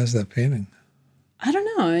still has that painting. I don't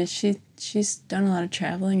know. She's done a lot of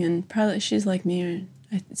traveling, and probably she's like me.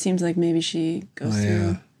 It seems like maybe she goes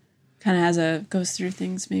through, kind of goes through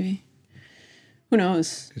things. Maybe, who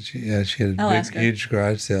knows? She had a huge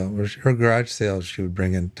garage sale. Her garage sales, she would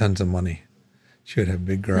bring in tons of money. She would have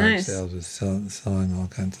big garage sales with selling all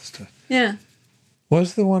kinds of stuff. Yeah.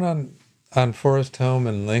 What's the one on Forest Home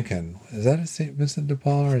in Lincoln? Is that a St. Vincent de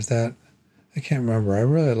Paul, or is that? I can't remember. I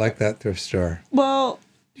really like that thrift store. Well,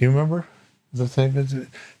 do you remember? The St. Vincent.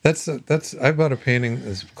 That's. I bought a painting,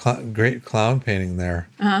 this great clown painting there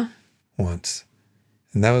once,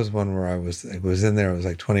 and that was one where I was in there. It was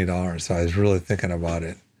like $20, so I was really thinking about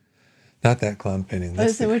it. Not that clown painting.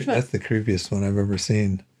 That's the creepiest one I've ever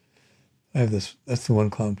seen. I have this. That's the one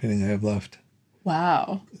clown painting I have left.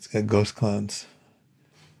 Wow. It's got ghost clowns,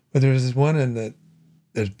 but there's this one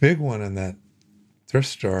there's big one in that thrift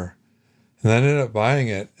store. And I ended up buying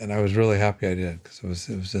it, and I was really happy I did, because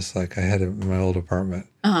it was just like I had it in my old apartment.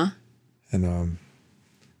 And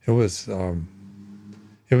it was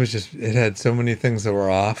just, it had so many things that were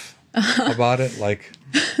off about it, like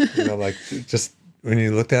just when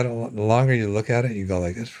you looked at it, the longer you look at it, you go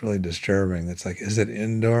like, it's really disturbing. It's like, is it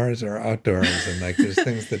indoors or outdoors? And like, there's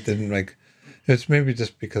things that didn't it's maybe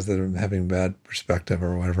just because they're having bad perspective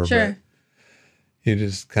or whatever. Sure. But you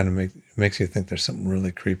just kind of makes you think there's something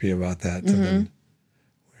really creepy about that. Something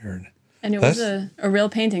weird. And it was a real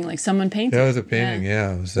painting, like someone painted. That was a painting,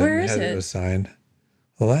 yeah. Where is it? It was signed.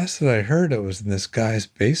 The last that I heard, it was in this guy's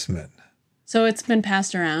basement. So it's been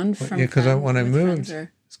passed around from because when I moved,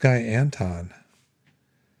 this guy Anton.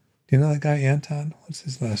 Do you know that guy Anton? What's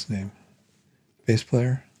his last name? Bass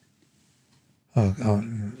player? Oh,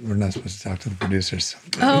 we're not supposed to talk to the producers.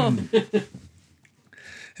 Oh.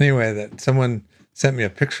 Anyway, that someone sent me a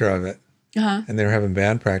picture of it, and they were having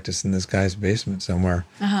band practice in this guy's basement somewhere.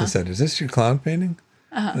 They said, "Is this your clown painting?"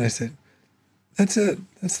 And I said, "That's it.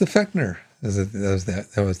 That's the Fechner."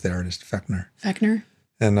 That was the artist Fechner. Fechner.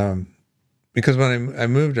 And because when I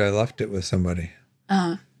moved, I left it with somebody.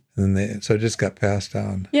 And then so it just got passed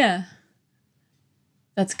on. Yeah,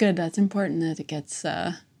 that's good. That's important that it gets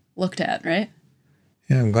looked at, right?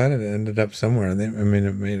 Yeah, I'm glad it ended up somewhere.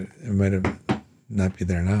 It might have not be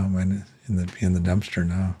there now. It might be in the dumpster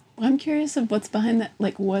now. Well, I'm curious of what's behind that.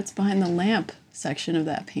 Like, what's behind the lamp section of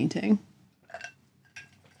that painting?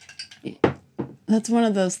 That's one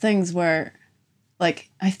of those things where, like,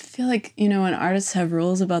 I feel like, when artists have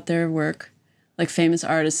rules about their work, like famous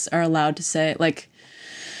artists are allowed to say, like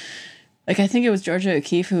I think it was Georgia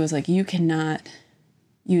O'Keeffe who was like, you cannot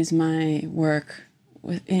use my work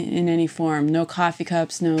in any form. No coffee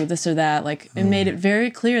cups, no this or that. Like, it made it very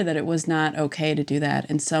clear that it was not okay to do that.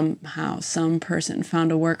 And somehow some person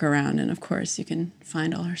found a workaround. And of course, you can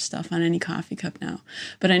find all her stuff on any coffee cup now.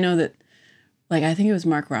 But I know that, like, I think it was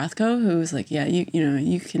Mark Rothko who was like, yeah,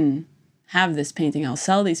 you can have this painting. I'll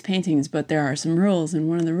sell these paintings, but there are some rules. And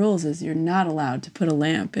one of the rules is you're not allowed to put a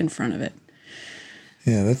lamp in front of it.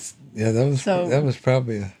 Yeah, that was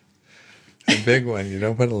probably a big one. You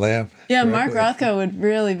don't put a lamp. Yeah, Mark Rothko would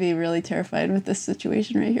really be really terrified with this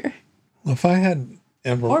situation right here. Well, if I had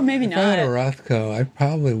or maybe not. If I had a Rothko, I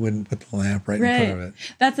probably wouldn't put the lamp right in front of it.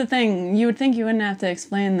 That's the thing. You would think you wouldn't have to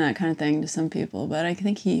explain that kind of thing to some people, but I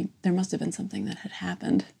think there must have been something that had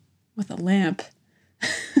happened with a lamp.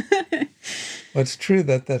 Well, it's true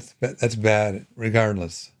that's bad,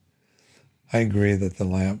 regardless. I agree that the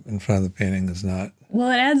lamp in front of the painting is not. Well,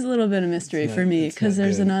 it adds a little bit of mystery for me because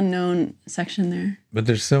there's an unknown section there. But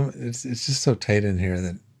there's it's just so tight in here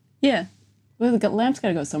that. Yeah, well, the lamp's got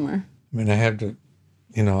to go somewhere. I mean, I have to,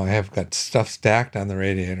 I have got stuff stacked on the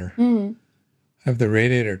radiator. I have the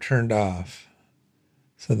radiator turned off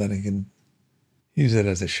so that I can use it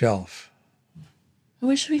as a shelf. I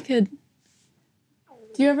wish we could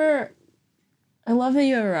Do you ever... I love that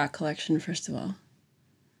you have a rock collection, first of all.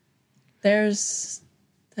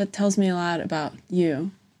 That tells me a lot about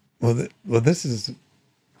you. Well, this is...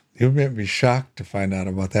 You may be shocked to find out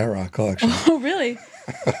about that rock collection. Oh, really?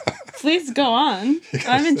 Please go on. Yes.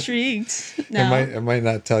 I'm intrigued now. It might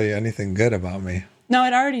not tell you anything good about me. No,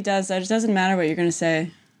 it already does. It doesn't matter what you're going to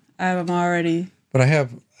say. I'm already... But I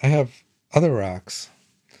have other rocks.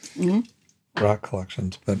 Mm-hmm. Rock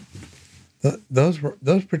collections. But those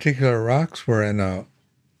particular rocks were in a...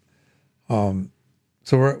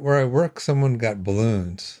 So where I work, someone got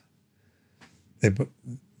balloons.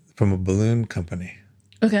 From a balloon company.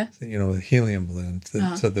 Okay. So, with helium balloons.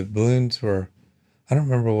 So the balloons were... I don't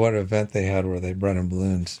remember what event they had where they brought in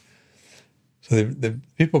balloons. So the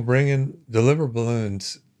people deliver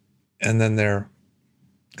balloons, and then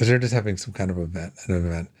because they're just having some kind of an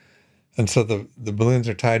event. And so the balloons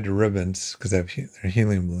are tied to ribbons because they're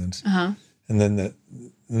helium balloons. Uh-huh. And then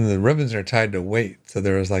the ribbons are tied to weight. So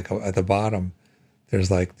there was at the bottom,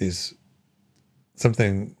 there's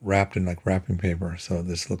something wrapped in wrapping paper. So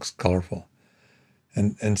this looks colorful.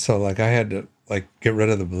 And so I had to get rid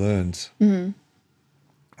of the balloons. Mm-hmm.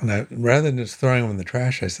 And rather than just throwing them in the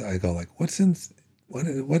trash, I go what's in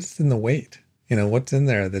the weight? What's in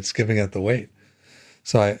there that's giving it the weight?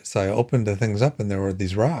 So I opened the things up, and there were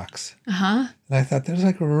these rocks. Uh-huh. And I thought, there's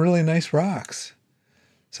really nice rocks.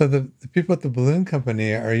 So the people at the balloon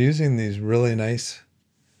company are using these really nice.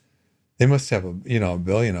 They must have a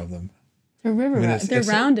billion of them. They're rocks. They're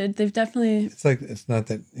rounded. They've definitely. It's not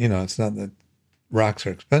that rocks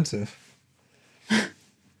are expensive. Because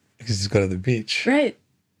you just go to the beach. Right.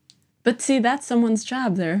 But see, that's someone's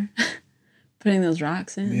job there, putting those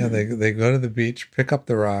rocks in. Yeah, they go to the beach, pick up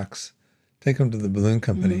the rocks, take them to the balloon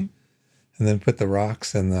company, and then put the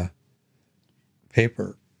rocks in the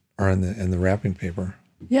paper or in the wrapping paper.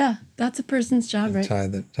 Yeah, that's a person's job, right? Tie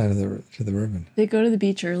to the ribbon. They go to the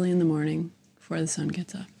beach early in the morning before the sun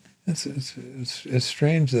gets up. It's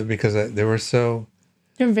strange that because they were so.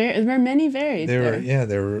 There were many varied. They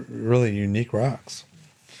were really unique rocks.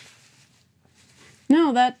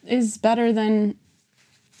 No, that is better than...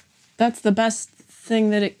 That's the best thing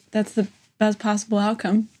that's the best possible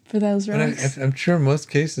outcome for those rocks. I'm sure in most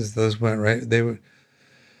cases those went right. They would,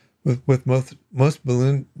 with most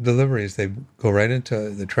balloon deliveries, they go right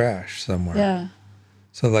into the trash somewhere. Yeah.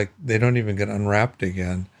 So they don't even get unwrapped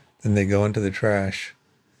again. Then they go into the trash,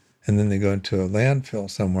 and then they go into a landfill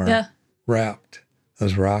somewhere, wrapped.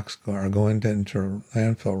 Those rocks are going into a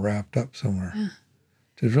landfill wrapped up somewhere. Yeah.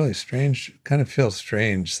 It's really strange. Kind of feels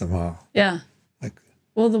strange somehow. Yeah.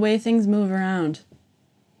 Well, the way things move around.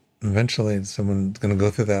 Eventually, someone's going to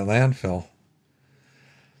go through that landfill.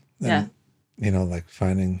 And,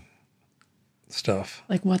 finding stuff.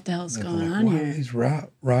 What the hell's going on here? These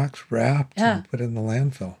rocks wrapped and put in the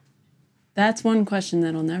landfill. That's one question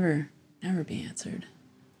that'll never be answered.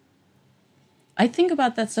 I think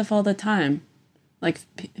about that stuff all the time.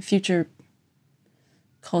 Future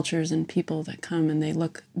cultures and people that come and they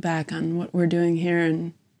look back on what we're doing here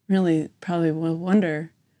and really probably will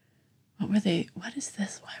wonder, what is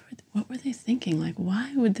this? What were they thinking?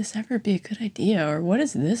 Why would this ever be a good idea? Or what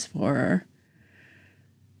is this for?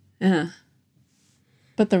 Yeah.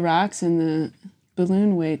 But the rocks and the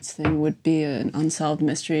balloon weights thing would be an unsolved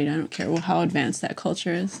mystery. I don't care how advanced that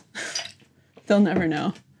culture is. They'll never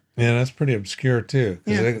know. Yeah, that's pretty obscure too.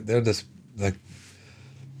 Because they're just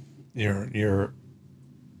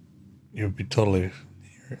you'd be totally,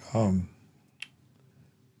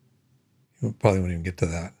 you probably wouldn't even get to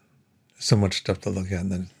that. There's so much stuff to look at,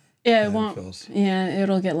 and then it won't. Yeah,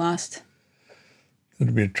 it'll get lost.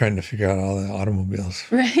 It'd be trying to figure out all the automobiles.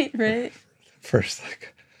 Right. First,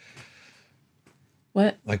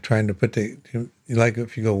 what? Trying to put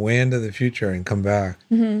if you go way into the future and come back.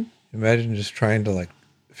 Mm-hmm. Imagine just trying to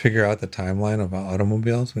figure out the timeline of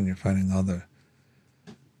automobiles when you're finding all the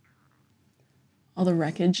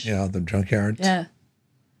wreckage. Yeah, all the junkyards. Yeah.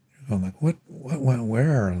 You're going what went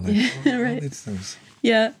where? Right. All these things.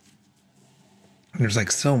 Yeah. And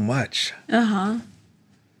there's so much. Uh-huh.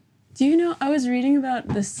 Do you know, I was reading about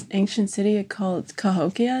this ancient city called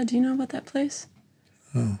Cahokia. Do you know about that place?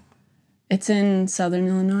 Oh. It's in southern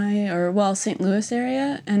Illinois, St. Louis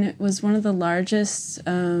area, and it was one of the largest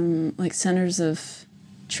centers of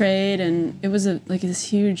trade, and it was this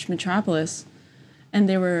huge metropolis. And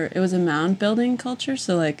it was a mound building culture,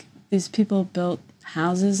 so these people built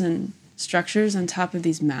houses and structures on top of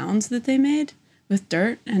these mounds that they made with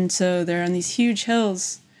dirt, and so they're on these huge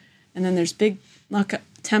hills, and then there's big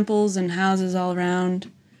temples and houses all around,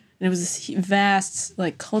 and it was this vast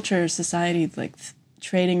culture, society,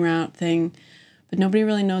 trading route thing, but nobody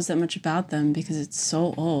really knows that much about them because it's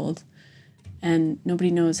so old. And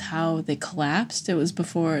nobody knows how they collapsed. It was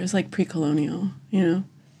like pre-colonial, you know?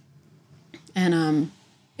 And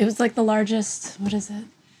it was like the largest, what is it?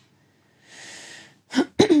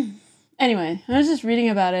 Anyway, I was just reading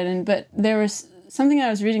about it, but there was something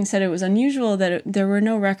I was reading said it was unusual that there were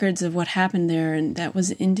no records of what happened there, and that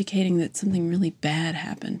was indicating that something really bad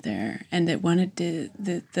happened there, and that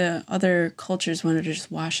the other cultures wanted to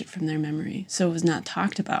just wash it from their memory, so it was not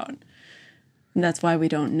talked about. And that's why we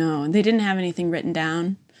don't know. And they didn't have anything written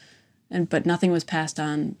down, but nothing was passed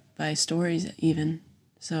on by stories even.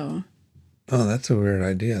 So. Oh, that's a weird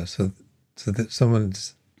idea. So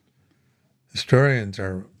that historians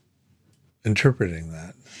are interpreting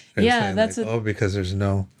that. They're saying that's like, because there's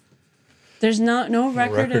no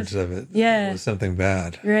records of it. Yeah, It was something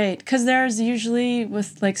bad. Right, because there's usually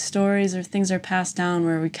with like stories or things are passed down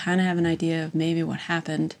where we kind of have an idea of maybe what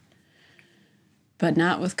happened. But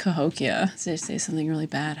not with Cahokia. They say something really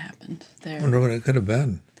bad happened there. I wonder what it could have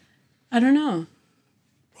been. I don't know.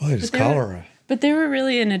 Probably just cholera. But they were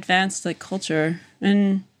really an advanced like culture.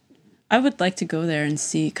 And I would like to go there and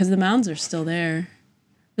see, because the mounds are still there.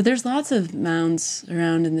 But there's lots of mounds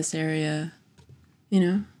around in this area, you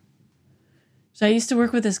know? So I used to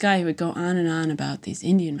work with this guy who would go on and on about these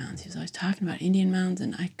Indian mounds. He was always talking about Indian mounds,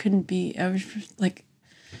 and I was like...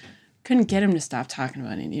 couldn't get him to stop talking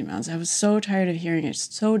about Indian mounds. I was so tired of hearing it,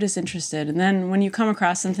 so disinterested. And then when you come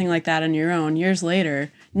across something like that on your own years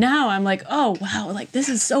later, now I'm like, oh, wow, like this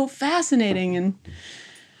is so fascinating.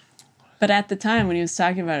 But at the time when he was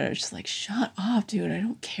talking about it, I was just like, shut up, dude. I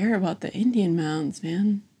don't care about the Indian mounds,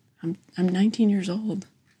 man. I'm 19 years old.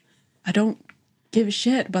 I don't give a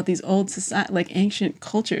shit about these old society, like ancient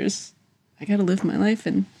cultures. I got to live my life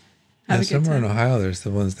and have a good time. Somewhere in Ohio, there's the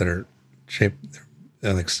ones that are shaped...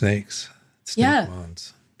 They're like snakes. Snake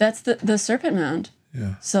mounds. That's the serpent mound.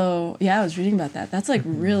 Yeah. So, I was reading about that. That's like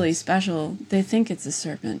really special. They think it's a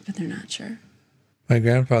serpent, but they're not sure. My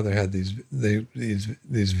grandfather had these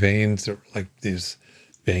veins that were like these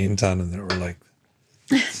veins on them that were like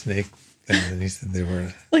snake things, and he said they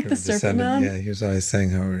were like the serpent mound. Yeah, he was always saying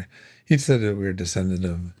he said that we were descended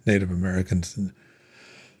of Native Americans, and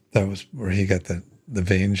that was where he got the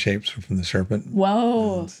vein shapes from the serpent.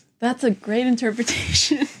 Whoa. That's a great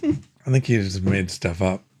interpretation. I think he just made stuff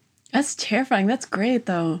up. That's terrifying. That's great,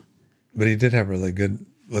 though. But he did have really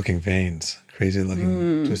good-looking veins.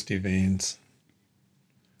 Crazy-looking, twisty veins.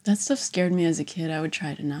 That stuff scared me as a kid. I would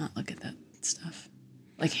try to not look at that stuff.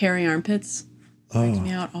 Like hairy armpits. Freaked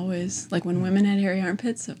me out always. Like when women had hairy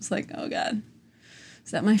armpits, I was like, oh, God.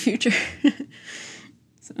 Is that my future?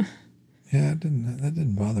 So... Yeah, that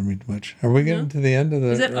didn't bother me much. Are we getting to the end of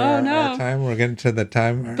our time? We're getting to the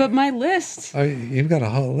time. But my list. Oh, you've got a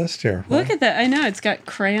whole list here. Look at that. I know. It's got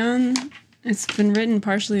crayon. It's been written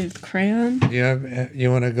partially with crayon. You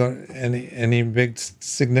want to go any big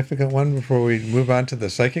significant one before we move on to the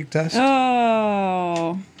psychic test?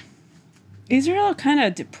 Oh. These are all kind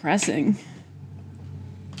of depressing.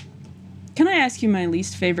 Can I ask you my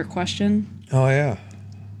least favorite question? Oh, yeah.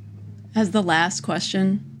 As the last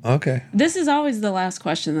question. Okay. This is always the last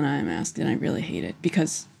question that I am asked, and I really hate it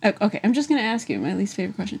because... Okay, I'm just going to ask you my least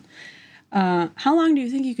favorite question. How long do you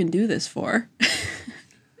think you can do this for?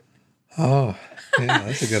 Oh, yeah,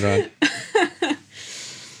 that's a good one.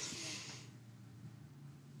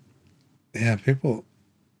 Yeah, people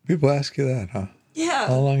ask you that, huh? Yeah,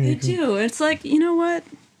 how long they do. It's like, you know what?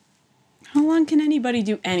 How long can anybody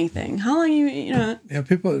do anything? How long you know? Yeah,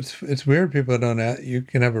 people. It's weird. People don't ask. You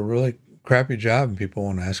can have a really crappy job and people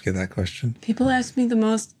won't ask you that question. People ask me the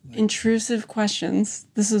most intrusive questions.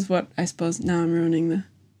 This is what I suppose now I'm ruining the...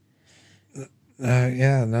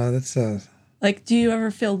 Yeah, no, that's... Like, do you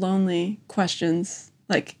ever feel lonely questions?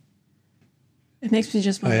 Like, it makes me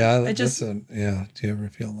just want do you ever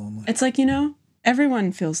feel lonely? It's like, you know,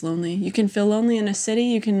 everyone feels lonely. You can feel lonely in a city.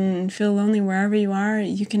 You can feel lonely wherever you are.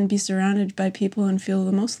 You can be surrounded by people and feel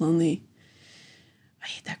the most lonely. I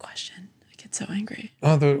hate that question. So angry.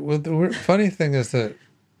 Oh, the funny thing is that,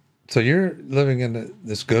 so you're living in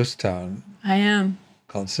this ghost town. I am.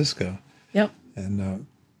 Called Cisco. Yep. And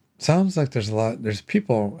sounds like there's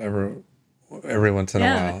people every once in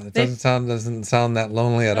a while. It doesn't sound that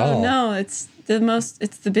lonely at all. No, it's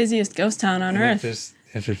the busiest ghost town on earth. If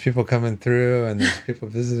there's people coming through and there's people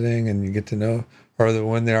visiting and you get to know, or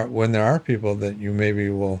when there are people that you maybe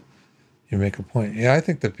you make a point. Yeah, I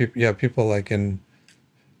think that people like in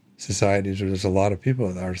societies where there's a lot of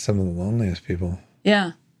people that are some of the loneliest people.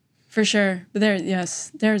 Yeah, for sure. But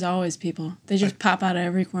there's always people. They just pop out of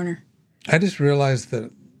every corner. I just realized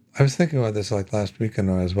that I was thinking about this like last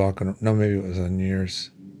weekend when I was walking. No, maybe it was on New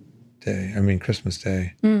Year's Day. I mean, Christmas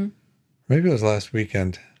Day. Maybe it was last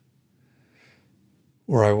weekend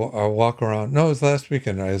where I walk around. No, it was last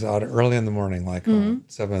weekend. I was out early in the morning, like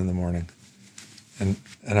 7 in the morning. And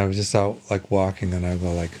I was just out like walking, and I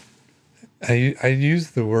go like, I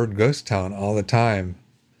use the word ghost town all the time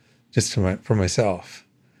just for myself.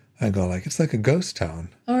 I go like, it's like a ghost town.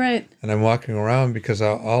 All right. And I'm walking around because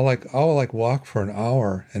I'll walk for an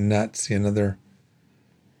hour and not see another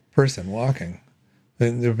person walking.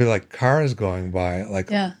 And there'll be like cars going by,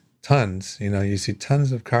 like tons. You see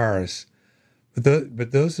tons of cars,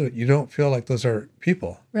 but those you don't feel like those are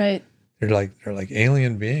people. Right. They're like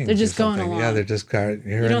alien beings. They're just going along. Yeah, they're just here and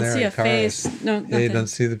there. You don't see a cars. face. No, nothing. Yeah, you don't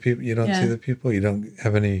see the people. You don't see the people. You don't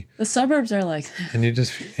have any. The suburbs are like. And you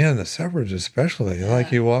just in the suburbs especially,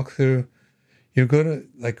 like you walk through, you go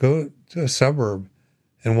to a suburb,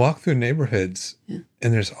 and walk through neighborhoods, and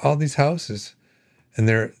there's all these houses, and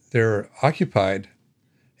they're occupied,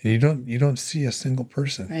 and you don't see a single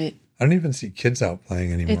person. Right. I don't even see kids out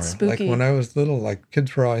playing anymore. It's spooky. Like when I was little, like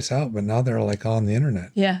kids were always out, but now they're like on the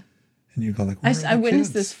internet. Yeah. And you go like, I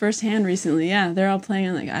witnessed this firsthand recently. Yeah, they're all playing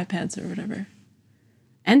on like iPads or whatever.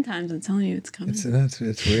 End times, I'm telling you, it's coming. It's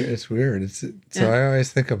weird. It's weird. So I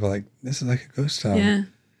always think of like, this is like a ghost town. Yeah.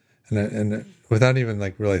 And without even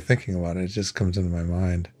like really thinking about it, it just comes into my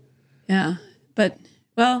mind. Yeah, but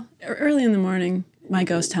early in the morning, my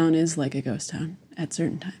ghost town is like a ghost town at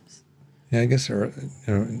certain times. Yeah, I guess no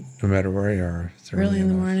matter where you are, it's early in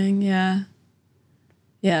the morning. Yeah,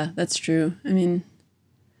 that's true. I mean.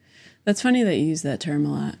 That's funny that you use that term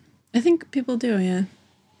a lot. I think people do, yeah.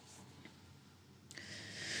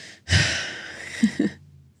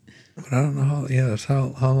 But I don't know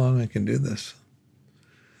how long I can do this.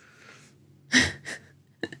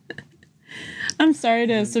 I'm sorry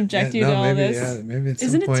to subject you to all this. Yeah, maybe at some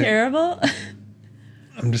Isn't point, it terrible?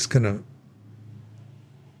 I'm just going to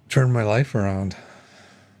turn my life around.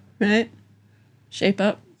 Right? Shape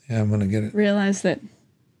up. Yeah, I'm going to get it. Realize that.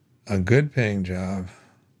 A good paying job.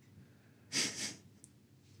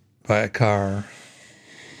 Buy a car,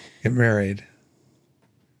 get married.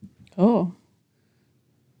 Oh.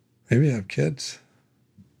 Maybe have kids.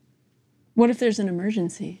 What if there's an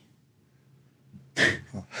emergency?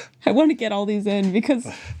 I want to get all these in because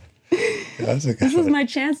this is my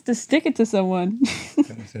chance to stick it to someone.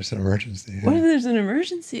 If there's an emergency. Yeah. What if there's an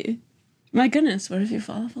emergency? My goodness, what if you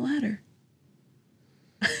fall off a ladder?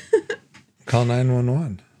 Call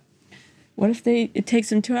 911. What if it takes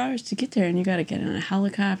them 2 hours to get there and you got to get on a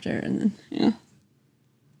helicopter and then,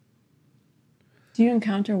 Do you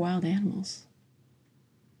encounter wild animals?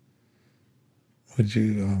 Would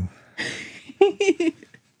you,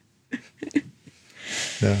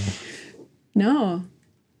 No. No.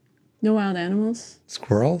 No wild animals?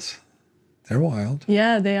 Squirrels? They're wild.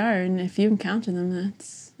 Yeah, they are. And if you encounter them,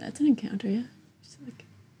 that's an encounter, yeah.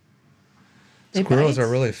 Squirrels are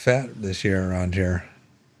really fat this year around here.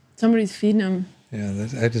 Somebody's feeding them. Yeah,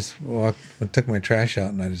 I just took my trash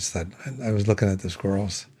out, and I just thought, I was looking at the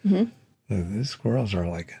squirrels. Mm-hmm. These squirrels are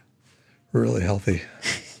like really healthy.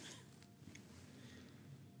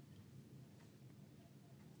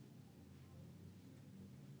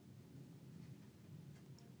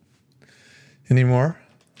 Any more?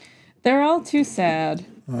 They're all too sad.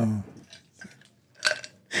 Oh.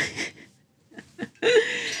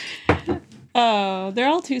 Oh, they're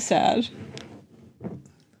all too sad.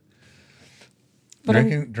 But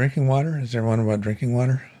Drinking water? Is there one about drinking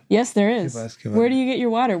water? Yes, there is. Where do you get your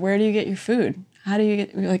water? Where do you get your food? How do you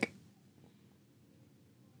get like?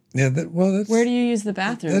 Yeah, that's. Where do you use the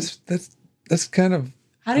bathroom? That's kind of.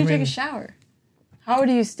 How do you take a shower? How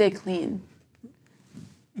do you stay clean?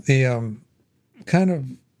 The kind of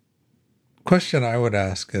question I would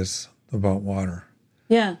ask is about water.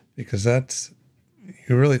 Yeah. Because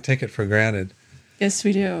you really take it for granted. Yes,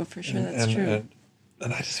 we do. For sure, that's true.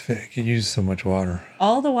 And I just feel like you use so much water.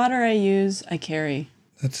 All the water I use, I carry.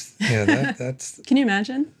 That's. Can you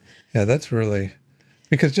imagine? Yeah, that's really,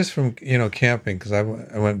 because just from camping, because I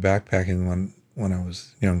went backpacking when I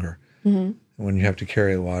was younger. Mm-hmm. When you have to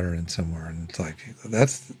carry water in somewhere, and it's like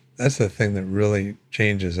that's the thing that really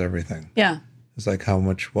changes everything. Yeah. It's like how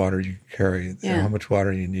much water you carry, how much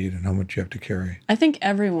water you need, and how much you have to carry. I think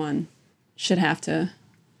everyone should have to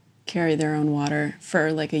carry their own water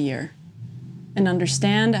for like a year and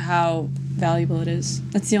understand how valuable it is.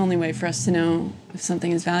 That's the only way for us to know if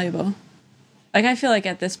something is valuable. Like, I feel like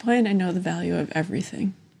at this point, I know the value of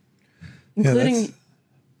everything, including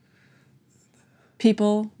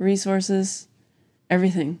people, resources,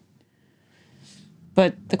 everything.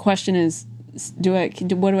 But the question is, what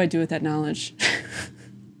do I do with that knowledge?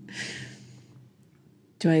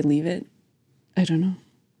 Do I leave it? I don't know.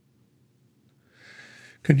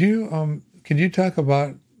 Could you talk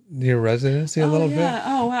about your residency a little bit?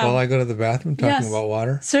 Oh, wow. While I go to the bathroom talking about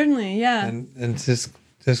water? Certainly, yeah. And just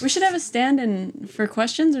we should have a stand-in for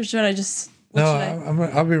questions, or should I just...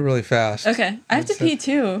 I'll be really fast. Okay. I have to pee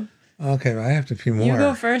too. Okay, I have to pee more. You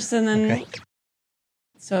go first and then... Okay.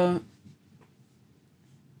 So,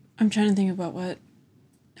 I'm trying to think about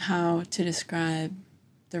how to describe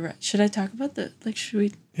should I talk about should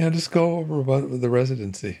we... Yeah, just go over about the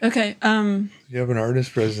residency. Okay. You have an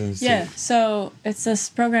artist residency. Yeah, so it's this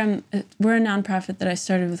program. We're a nonprofit that I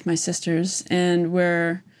started with my sisters, and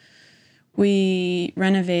we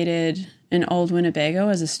renovated an old Winnebago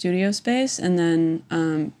as a studio space, and then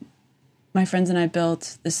my friends and I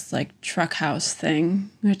built this like truck house thing,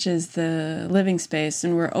 which is the living space,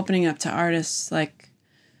 and we're opening up to artists like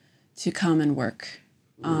to come and work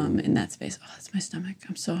in that space. Oh, that's my stomach.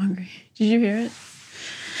 I'm so hungry. Did you hear it?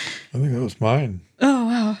 I think that was mine. Oh,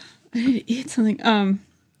 wow. I need to eat something.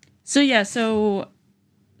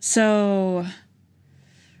 So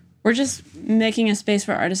we're just making a space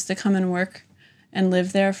for artists to come and work and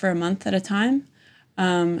live there for a month at a time.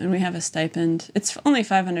 And we have a stipend. It's only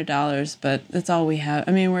 $500, but that's all we have.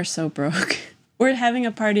 I mean, we're so broke. We're having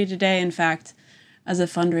a party today, in fact, as a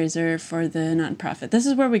fundraiser for the nonprofit. This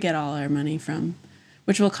is where we get all our money from,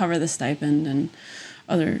 which will cover the stipend and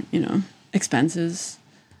other, expenses.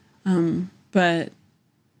 But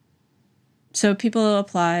so people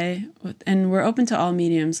apply, and we're open to all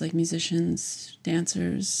mediums, like musicians,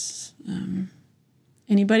 dancers,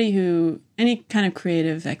 any kind of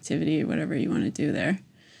creative activity, whatever you want to do there.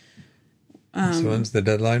 So when's the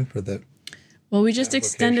deadline for that? Well, we just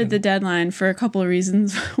extended the deadline for a couple of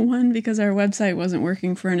reasons. One, because our website wasn't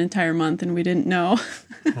working for an entire month and we didn't know.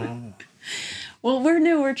 Oh. Well, we're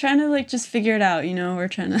new. We're trying to just figure it out, We're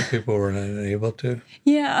trying to... People were not able to?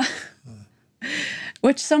 Yeah.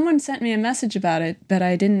 Which someone sent me a message about it, but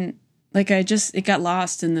I didn't... it got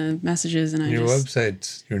lost in the messages and Your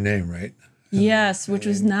website's your name, right? Yes, which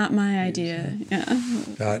was not my idea.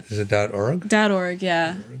 Yeah. Is it .org? .org,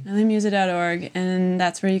 yeah. EileenMuza.org, and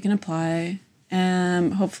that's where you can apply.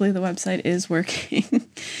 Hopefully the website is working.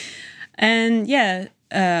 And yeah,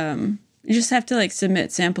 you just have to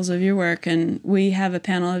submit samples of your work, and we have a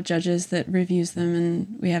panel of judges that reviews them,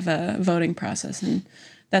 and we have a voting process, and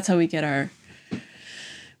that's how we get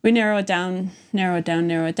we narrow it down,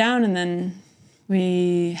 and then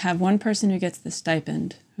we have one person who gets the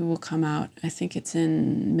stipend who will come out. I think it's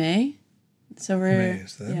in May. So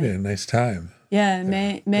that'd be a nice time. Yeah,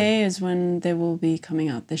 May is when they will be coming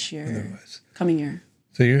out this year. Coming year.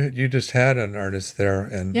 So you just had an artist there,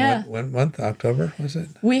 and what month? October, was it?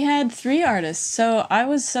 We had 3 artists. So I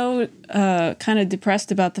was so kind of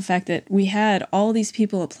depressed about the fact that we had all these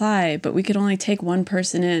people apply, but we could only take one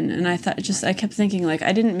person in. And I kept thinking,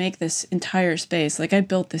 I didn't make this entire space. I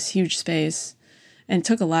built this huge space, and it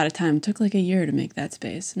took a lot of time. It took a year to make that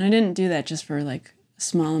space. And I didn't do that just for a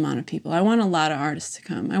small amount of people. I want a lot of artists to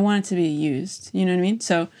come. I want it to be used. You know what I mean?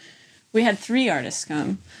 So we had 3 artists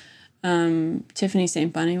come. Tiffany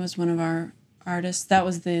St. Bunny was one of our artists. That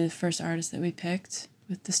was the first artist that we picked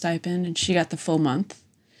with the stipend, and she got the full month.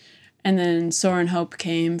 And then Soren Hope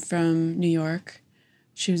came from New York.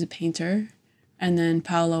 She was a painter. And then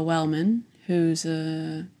Paolo Wellman, who's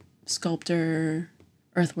a sculptor,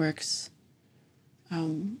 earthworks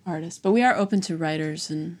artist. But we are open to writers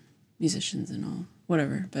and musicians and all,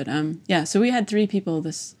 whatever. But so we had 3 people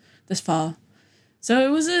this fall.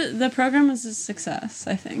 So the program was a success,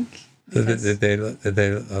 I think. Did they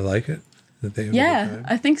like it?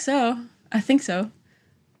 I think so.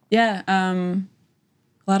 Yeah, a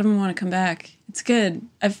lot of them want to come back. It's good.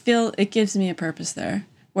 I feel it gives me a purpose there,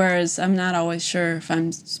 whereas I'm not always sure if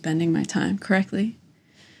I'm spending my time correctly,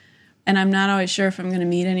 and I'm not always sure if I'm going to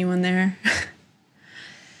meet anyone there.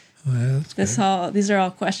 Oh, yeah, that's good. These are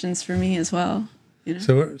all questions for me as well. This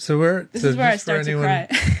is where I start to cry.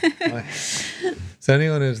 So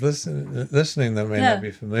anyone who's listening that may not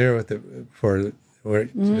be familiar with it, to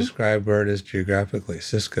describe where it is geographically,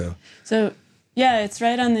 Cisco. So it's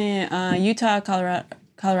right on the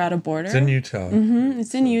Utah-Colorado border. It's in Utah. Mm-hmm.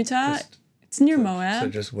 It's in Utah. It's near Moab. So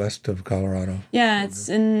just west of Colorado. Yeah, it's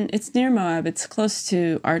near Moab. It's close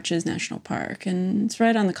to Arches National Park, and it's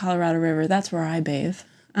right on the Colorado River. That's where I bathe.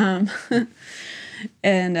 And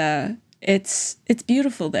it's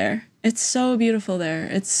beautiful there. It's so beautiful there.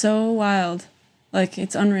 It's so wild.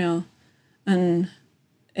 It's unreal. And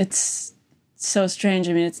it's so strange.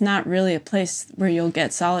 I mean, it's not really a place where you'll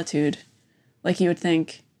get solitude like you would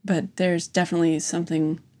think, but there's definitely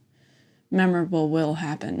something memorable will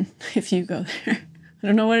happen if you go there. I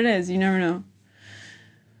don't know what it is. You never know.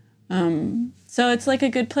 So it's like a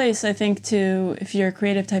good place, I think, to, if you're a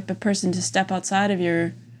creative type of person, to step outside of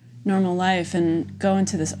your normal life and go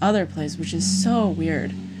into this other place, which is so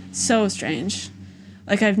weird, so strange.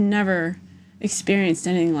 Like, I've never experienced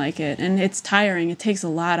anything like it, and it's tiring. It takes a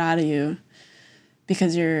lot out of you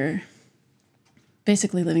because you're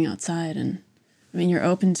basically living outside, and I mean, you're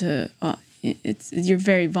open to you're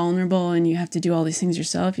very vulnerable, and you have to do all these things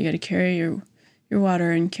yourself. You got to carry your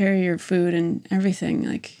water and carry your food and everything.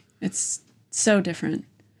 Like, it's so different.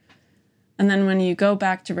 And then when you go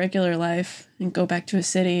back to regular life and go back to a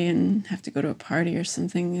city and have to go to a party or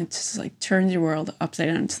something, it just like turns your world upside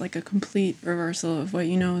down. It's like a complete reversal of what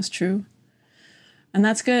you know is true. And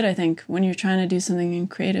that's good, I think. When you're trying to do something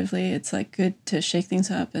creatively, it's like good to shake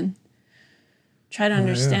things up and try to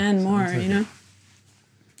understand more, like, you know?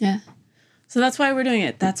 Yeah. So that's why we're doing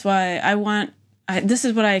it. That's why this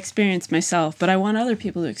is what I experienced myself, but I want other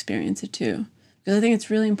people to experience it too. Because I think it's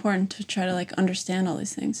really important to try to like understand all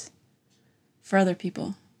these things for other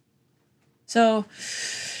people. So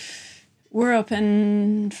we're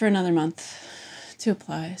open for another month to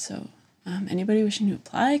apply. So anybody wishing to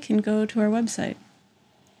apply can go to our website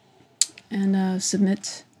and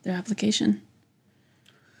submit their application.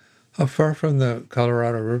 How far from the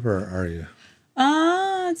Colorado River are you?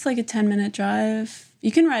 It's like a 10-minute drive.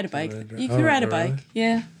 You can ride a bike. You can ride a bike. Really?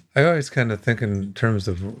 Yeah. I always kind of think in terms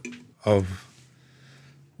of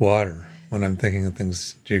water when I'm thinking of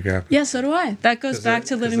things geographically. Yeah, so do I. That goes back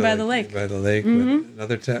to living by the lake. By the lake. Mm-hmm. But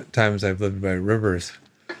other times I've lived by rivers.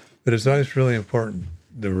 But it's always really important,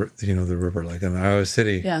 the river. Like in Iowa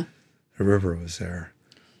City, the river was there.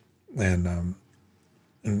 And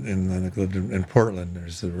then I lived in Portland.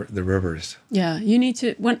 There's the rivers. Yeah, you need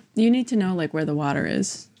to know like where the water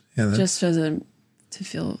is, just to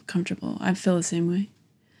feel comfortable. I feel the same way.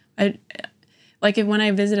 When I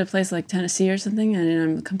visit a place like Tennessee or something, and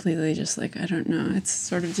I'm completely just like, I don't know. It's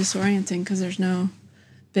sort of disorienting because there's no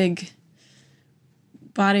big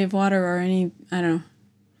body of water or any, I don't know.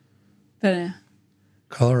 But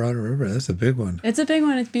Colorado River, that's a big one. It's a big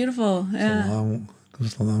one. It's beautiful.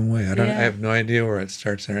 Goes a long way. I have no idea where it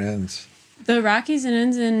starts and ends. The Rockies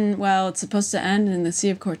ends it's supposed to end in the Sea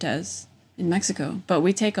of Cortez in Mexico, but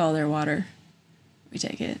we take all their water. We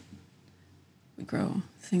take it. We grow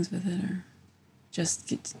things with it, or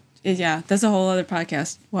just that's a whole other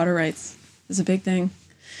podcast. Water rights is a big thing.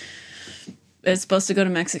 It's supposed to go to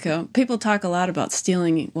Mexico. People talk a lot about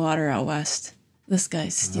stealing water out west. This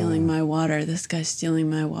guy's stealing my water. This guy's stealing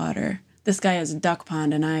my water. This guy has a duck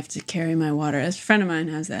pond and I have to carry my water. A friend of mine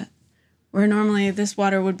has that. Where normally this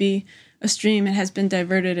water would be a stream, it has been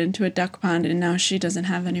diverted into a duck pond and now she doesn't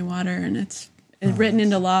have any water, and it's written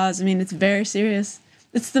into laws. I mean, it's very serious.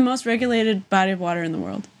 It's the most regulated body of water in the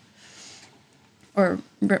world. Or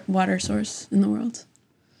water source in the world.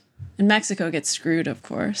 And Mexico gets screwed, of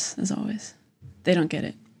course, as always. They don't get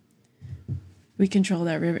it. We control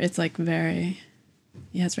that river. It's like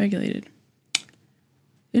it's regulated.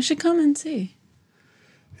 You should come and see.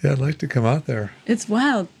 Yeah, I'd like to come out there. It's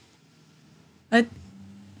wild.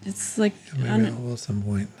 It's like... Maybe I will at some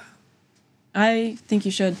point. I think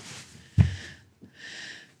you should.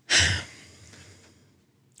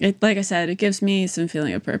 Like I said, it gives me some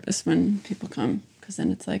feeling of purpose when people come. Because then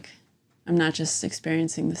it's like, I'm not just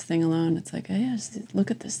experiencing this thing alone. It's like, just look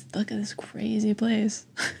at this crazy place.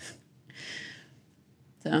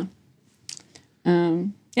 So,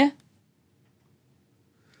 yeah.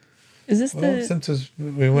 Is this since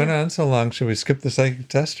we went on so long, should we skip the psychic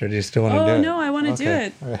test, or do you still want to do it? Oh, no, I want to do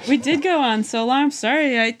it. Right. We did go on so long. I'm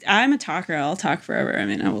sorry. I'm a talker. I'll talk forever. I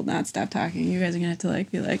mean, I will not stop talking. You guys are going to have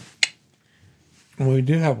to be like... Well, we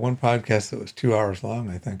do have one podcast that was 2 hours long,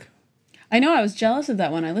 I think. I know. I was jealous of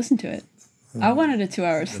that one. I listened to it. I wanted a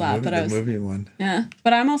 2-hour slot, but I was... The movie one. Yeah.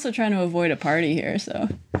 But I'm also trying to avoid a party here, so...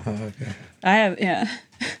 Oh, okay. I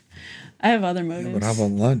have other motives. Yeah, but how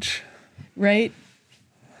about lunch? Right?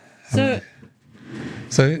 So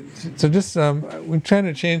just we're trying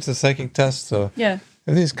to change the psychic test. So yeah,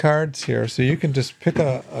 we have these cards here, so you can just pick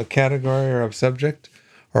a category or a subject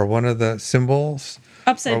or one of the symbols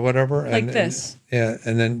or whatever, like this.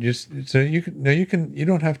 And then you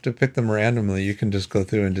don't have to pick them randomly. You can just go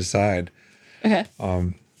through and decide. Okay.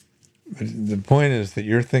 But the point is that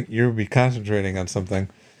you'll be concentrating on something,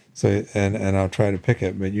 so and I'll try to pick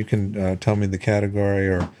it. But you can tell me the category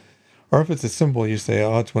or if it's a symbol, you say,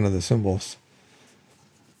 "Oh, it's one of the symbols,"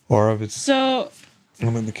 or if it's one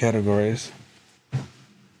of the categories.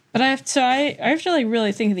 But I have to like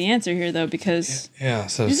really think of the answer here though, because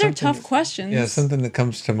so these are tough questions. Yeah, something that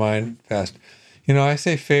comes to mind fast. I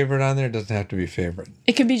say favorite on there. It doesn't have to be favorite.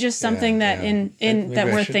 It could be just something that that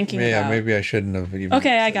we're thinking about. Yeah, maybe I shouldn't have even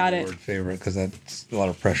Okay, I said got the it. word favorite, because that's a lot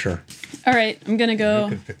of pressure. All right, I'm going to go.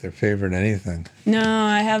 You could pick their favorite anything. No,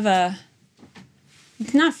 I have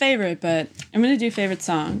it's not favorite, but I'm going to do favorite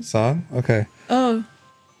song. Song? Okay. Oh,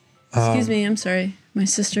 excuse me. I'm sorry. My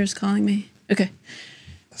sister's calling me. Okay.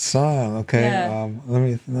 Song. Okay. Yeah.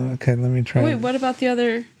 Let me try. Wait, what about the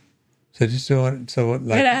other? So just do one. So what?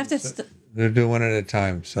 Like, Wait, I have to. We'll do one at a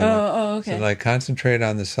time. So Okay. So concentrate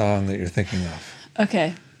on the song that you're thinking of.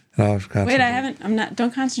 Okay. And I'll concentrate. Wait, I haven't. I'm not.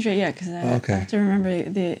 Don't concentrate yet, because I have to remember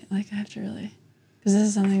the. I have to really, because this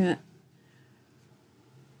is something that.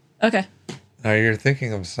 Okay. Now you're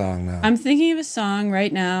thinking of a song now. I'm thinking of a song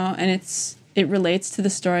right now, and it relates to the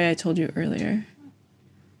story I told you earlier.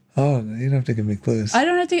 Oh, you don't have to give me clues. I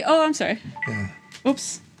don't have to. Oh, I'm sorry. Yeah.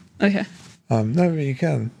 Oops. Okay. No, but you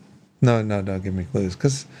can. No, don't give me clues,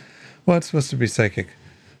 because, well, it's supposed to be psychic.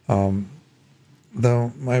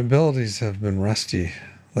 Though my abilities have been rusty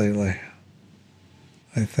lately,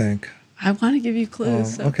 I think. I want to give you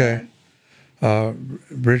clues. Okay.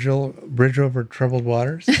 Bridge over troubled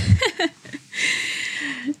waters?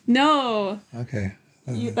 No. Okay.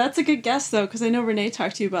 That's a good guess, though, because I know Renee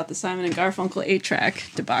talked to you about the Simon and Garfunkel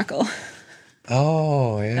 8-track debacle.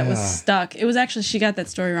 Oh, yeah. That was stuck. It was actually, she got that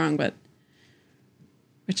story wrong, but...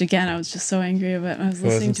 Which, again, I was just so angry about. I was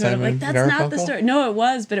listening to it. I'm like, that's not the story. No, it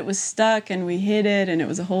was, but it was stuck, and we hid it, and it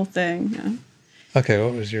was a whole thing. Yeah. Okay,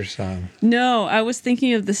 what was your song? No, I was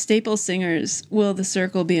thinking of the Staple Singers, Will the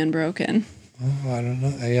Circle Be Unbroken? Oh, I don't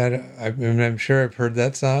know. I'm sure I've heard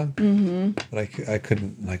that song, but I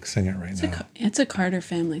couldn't, sing it right now. It's a Carter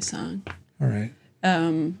family song. All right.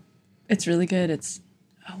 It's really good. It's...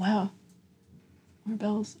 Oh, wow. More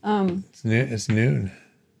bells. It's noon.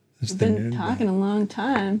 We've been talking a long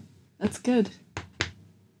time. That's good.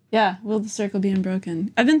 Yeah, Will the Circle Be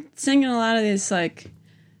Unbroken? I've been singing a lot of these,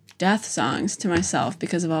 death songs to myself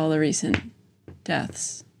because of all the recent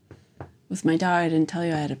deaths. With my dog, I didn't tell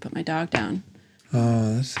you I had to put my dog down.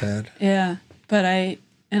 Oh, that's sad. Yeah, but I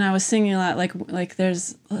was singing a lot, like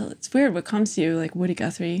there's... Well, it's weird what comes to you, like Woody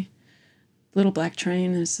Guthrie. Little Black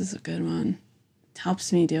Train, this is a good one. It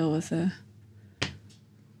helps me deal with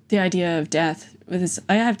the idea of death.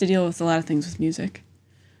 I have to deal with a lot of things with music.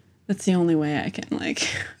 That's the only way I can,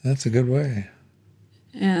 That's a good way.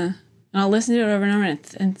 Yeah. And I'll listen to it over and over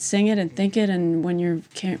and sing it and think it. And when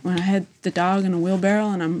I had the dog in a wheelbarrow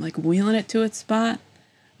and I'm, wheeling it to its spot,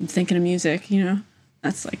 I'm thinking of music,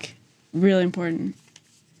 That's, really important.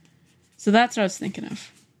 So that's what I was thinking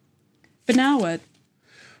of. But now what?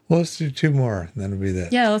 Well, let's do two more, and then it'll be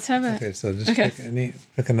that. Yeah, let's have it. Okay, so just pick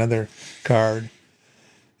another card,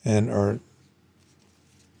 or...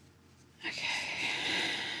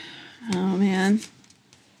 Oh, man.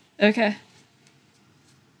 Okay.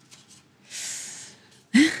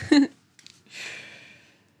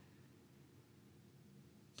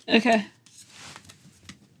 Okay.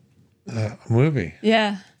 A movie.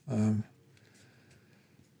 Yeah. Okay,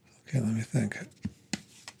 let me think.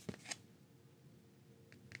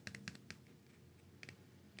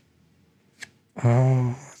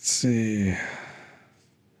 Oh, let's see.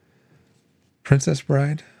 Princess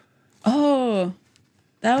Bride? Oh,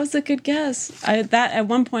 that was a good guess. At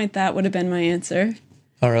one point that would have been my answer.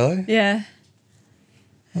 Oh, really? Yeah.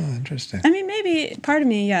 Oh, interesting. I mean, maybe part of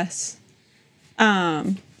me, yes.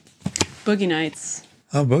 Boogie Nights.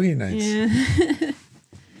 Oh, Boogie Nights. Yeah.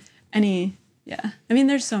 Yeah. I mean,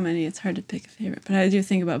 there's so many. It's hard to pick a favorite, but I do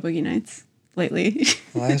think about Boogie Nights lately.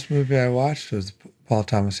 The last movie I watched was the Paul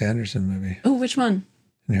Thomas Anderson movie. Oh, which one?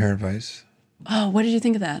 Inherent Vice. Oh, what did you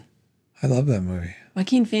think of that? I love that movie.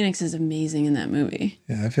 Joaquin Phoenix is amazing in that movie.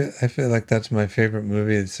 Yeah, I feel like that's my favorite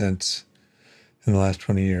movie since in the last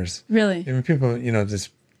 20 years. Really? I mean, people,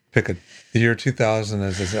 just pick the year 2000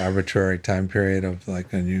 as this arbitrary time period of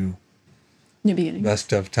a new beginning.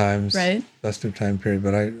 Best of times. Right. Best of time period.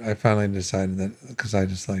 But I finally decided that because I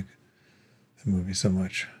just like the movie so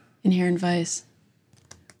much. Inherent Vice.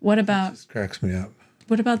 What about... It just cracks me up.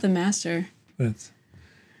 What about The Master? But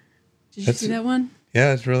Did you see that one?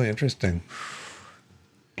 Yeah, it's really interesting.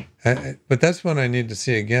 But that's one I need to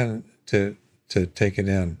see again to take it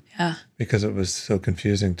in. Yeah. Because it was so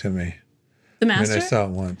confusing to me. The Master? I mean, I saw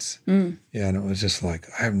it once. Mm. Yeah, and it was just I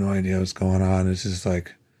have no idea what's going on. It's just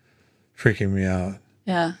freaking me out.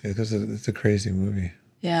 Yeah. Because it's a crazy movie.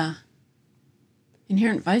 Yeah.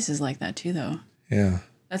 Inherent Vice is like that too, though. Yeah.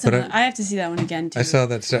 I have to see that one again, too. I saw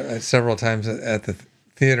that several times at the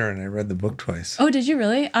theater, and I read the book twice. Oh, did you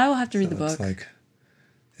really? I will have to read the book.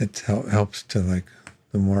 It helps to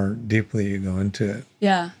the more deeply you go into it.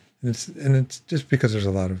 Yeah. And it's just because there's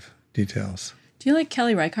a lot of details. Do you like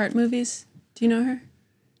Kelly Reichardt movies? Do you know her?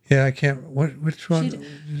 Yeah, I can't. Which one?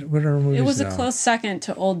 What are her movies? It was now? a close second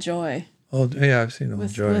to Old Joy. Yeah, I've seen Old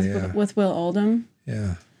Joy. With Will Oldham.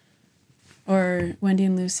 Yeah. Or Wendy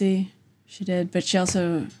and Lucy. She did, but she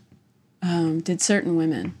also did Certain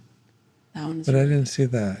Women. That one. But I didn't see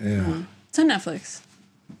that. Yeah. It's on Netflix,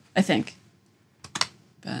 I think.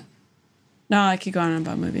 But no, I could go on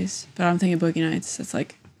about movies. But I'm thinking Boogie Nights. It's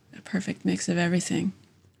like a perfect mix of everything.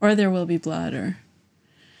 Or There Will Be Blood. Or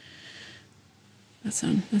that's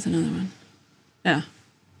another one. Yeah.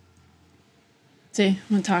 See,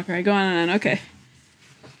 I'm a talker. I go on and on. Okay.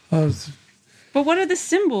 But what are the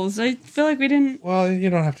symbols? I feel like we didn't. Well, you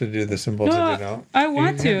don't have to do the symbols if you don't. I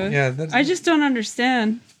want to. Yeah. I just don't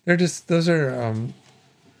understand. They're just those are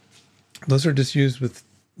just used with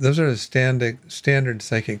those are standard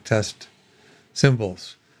psychic test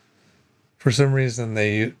symbols. For some reason,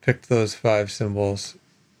 they picked those 5 symbols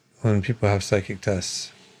when people have psychic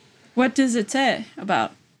tests. What does it say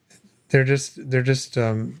about? They're just.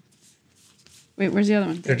 Wait, where's the other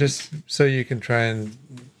one? They're just so you can try and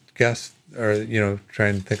guess or try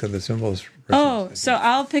and think of the symbols. Oh, so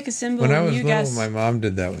I'll pick a symbol. When I and was you little, guess. my mom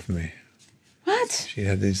did that with me. What? She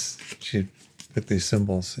had these. She picked these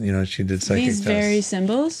symbols. She did psychic These tests. very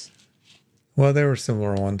symbols. Well, there were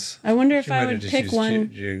similar ones. I wonder if She I might would have just pick used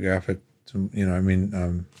one. Geographic.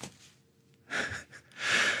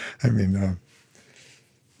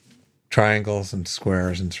 Triangles and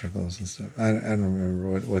squares and circles and stuff. I don't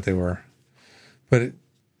remember what they were, but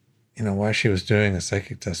why she was doing a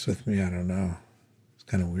psychic test with me, I don't know. It's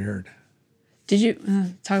kind of weird. Did you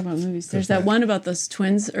talk about movies? There's that one about those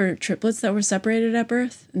twins or triplets that were separated at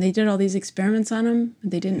birth, and they did all these experiments on them,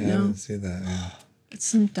 and they didn't know. I didn't see that. Yeah. It's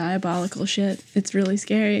some diabolical shit. It's really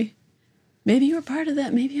scary. Maybe you were part of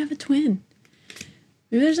that. Maybe you have a twin.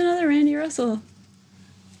 Maybe there's another Randy Russell.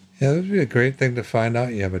 Yeah, that would be a great thing to find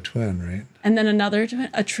out you have a twin, right? And then another twin,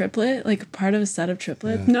 a triplet, like part of a set of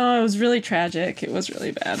triplets. Yeah. No, it was really tragic. It was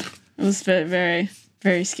really bad. It was very,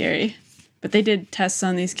 very scary. But they did tests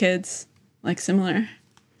on these kids, like similar.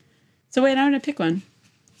 So wait, I'm going to pick one.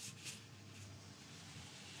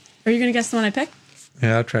 Are you going to guess the one I pick?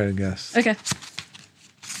 Yeah, I'll try to guess. Okay.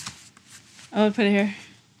 I'll put it here.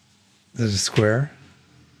 There's a square?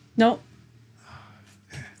 Nope.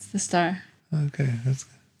 Okay. It's the star. Okay, that's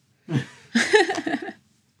good.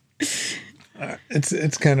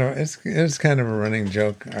 It's kind of a running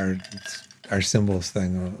joke, our symbols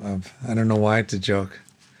thing of I don't know why it's a joke.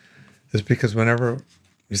 It's because whenever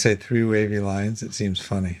you say 3 wavy lines, it seems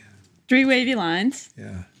funny. 3 wavy lines?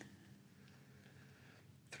 Yeah.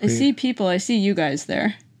 I see people. I see you guys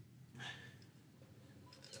there.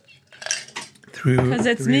 Because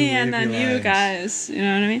it's me and then lines. You guys. You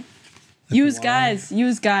know what I mean? Like use guys.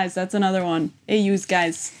 Use guys. That's another one. Hey, use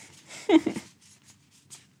guys.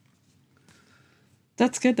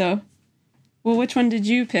 That's good, though. Well, which one did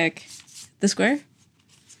you pick? The square?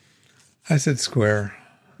 I said square.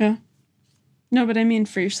 Yeah. No, but I mean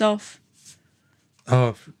for yourself.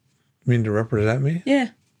 Oh, you mean to represent me? Yeah.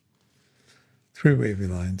 3 wavy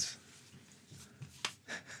lines.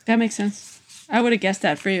 That makes sense. I would have guessed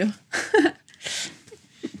that for you.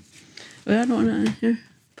 But I don't want to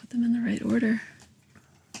put them in the right order.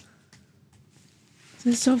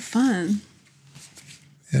 This is so fun.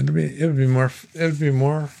 Yeah, it'd be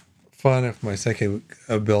more fun if my psychic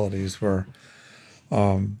abilities were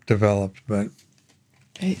developed, but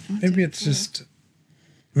maybe it's just.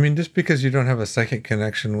 I mean, just because you don't have a psychic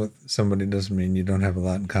connection with somebody doesn't mean you don't have a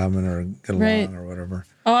lot in common or get along or whatever.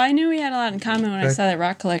 Oh, I knew we had a lot in common when I saw that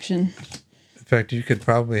rock collection. In fact, you could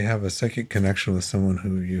probably have a psychic connection with someone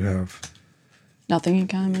who you have nothing in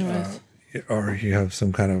common with, or you have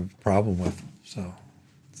some kind of problem with. So,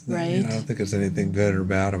 right. I don't think there's anything good or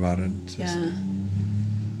bad about it. Yeah.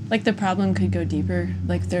 Like the problem could go deeper.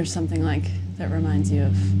 Like there's something like that reminds you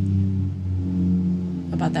of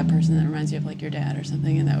about that person that reminds you of like your dad or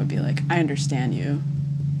something, and that would be like, I understand you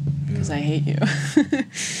because I hate you.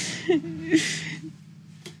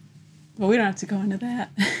 But we don't have to go into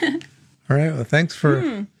that. All right. Well, thanks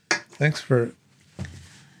for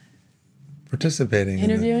participating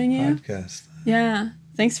interviewing in the you podcast. Yeah.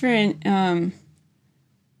 Thanks for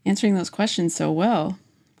answering those questions so well.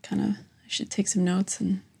 Kind of, I should take some notes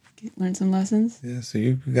and learn some lessons. Yeah. So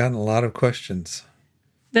you've gotten a lot of questions.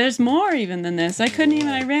 There's more even than this. I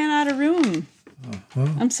ran out of room. Oh,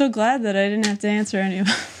 well. I'm so glad that I didn't have to answer any of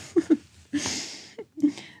them.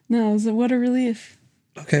 No, what a relief.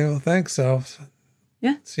 Okay, well, thanks. I'll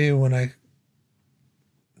see you when I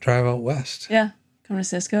drive out west. Yeah, come to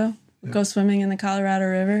Cisco. Yeah. Go swimming in the Colorado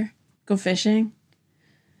River. Go fishing.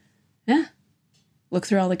 Yeah. Look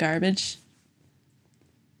through all the garbage.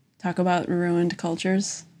 talk about ruined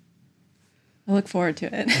cultures. I look forward to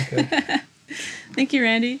it. Okay. Thank you,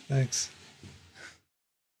 Randy. Thanks.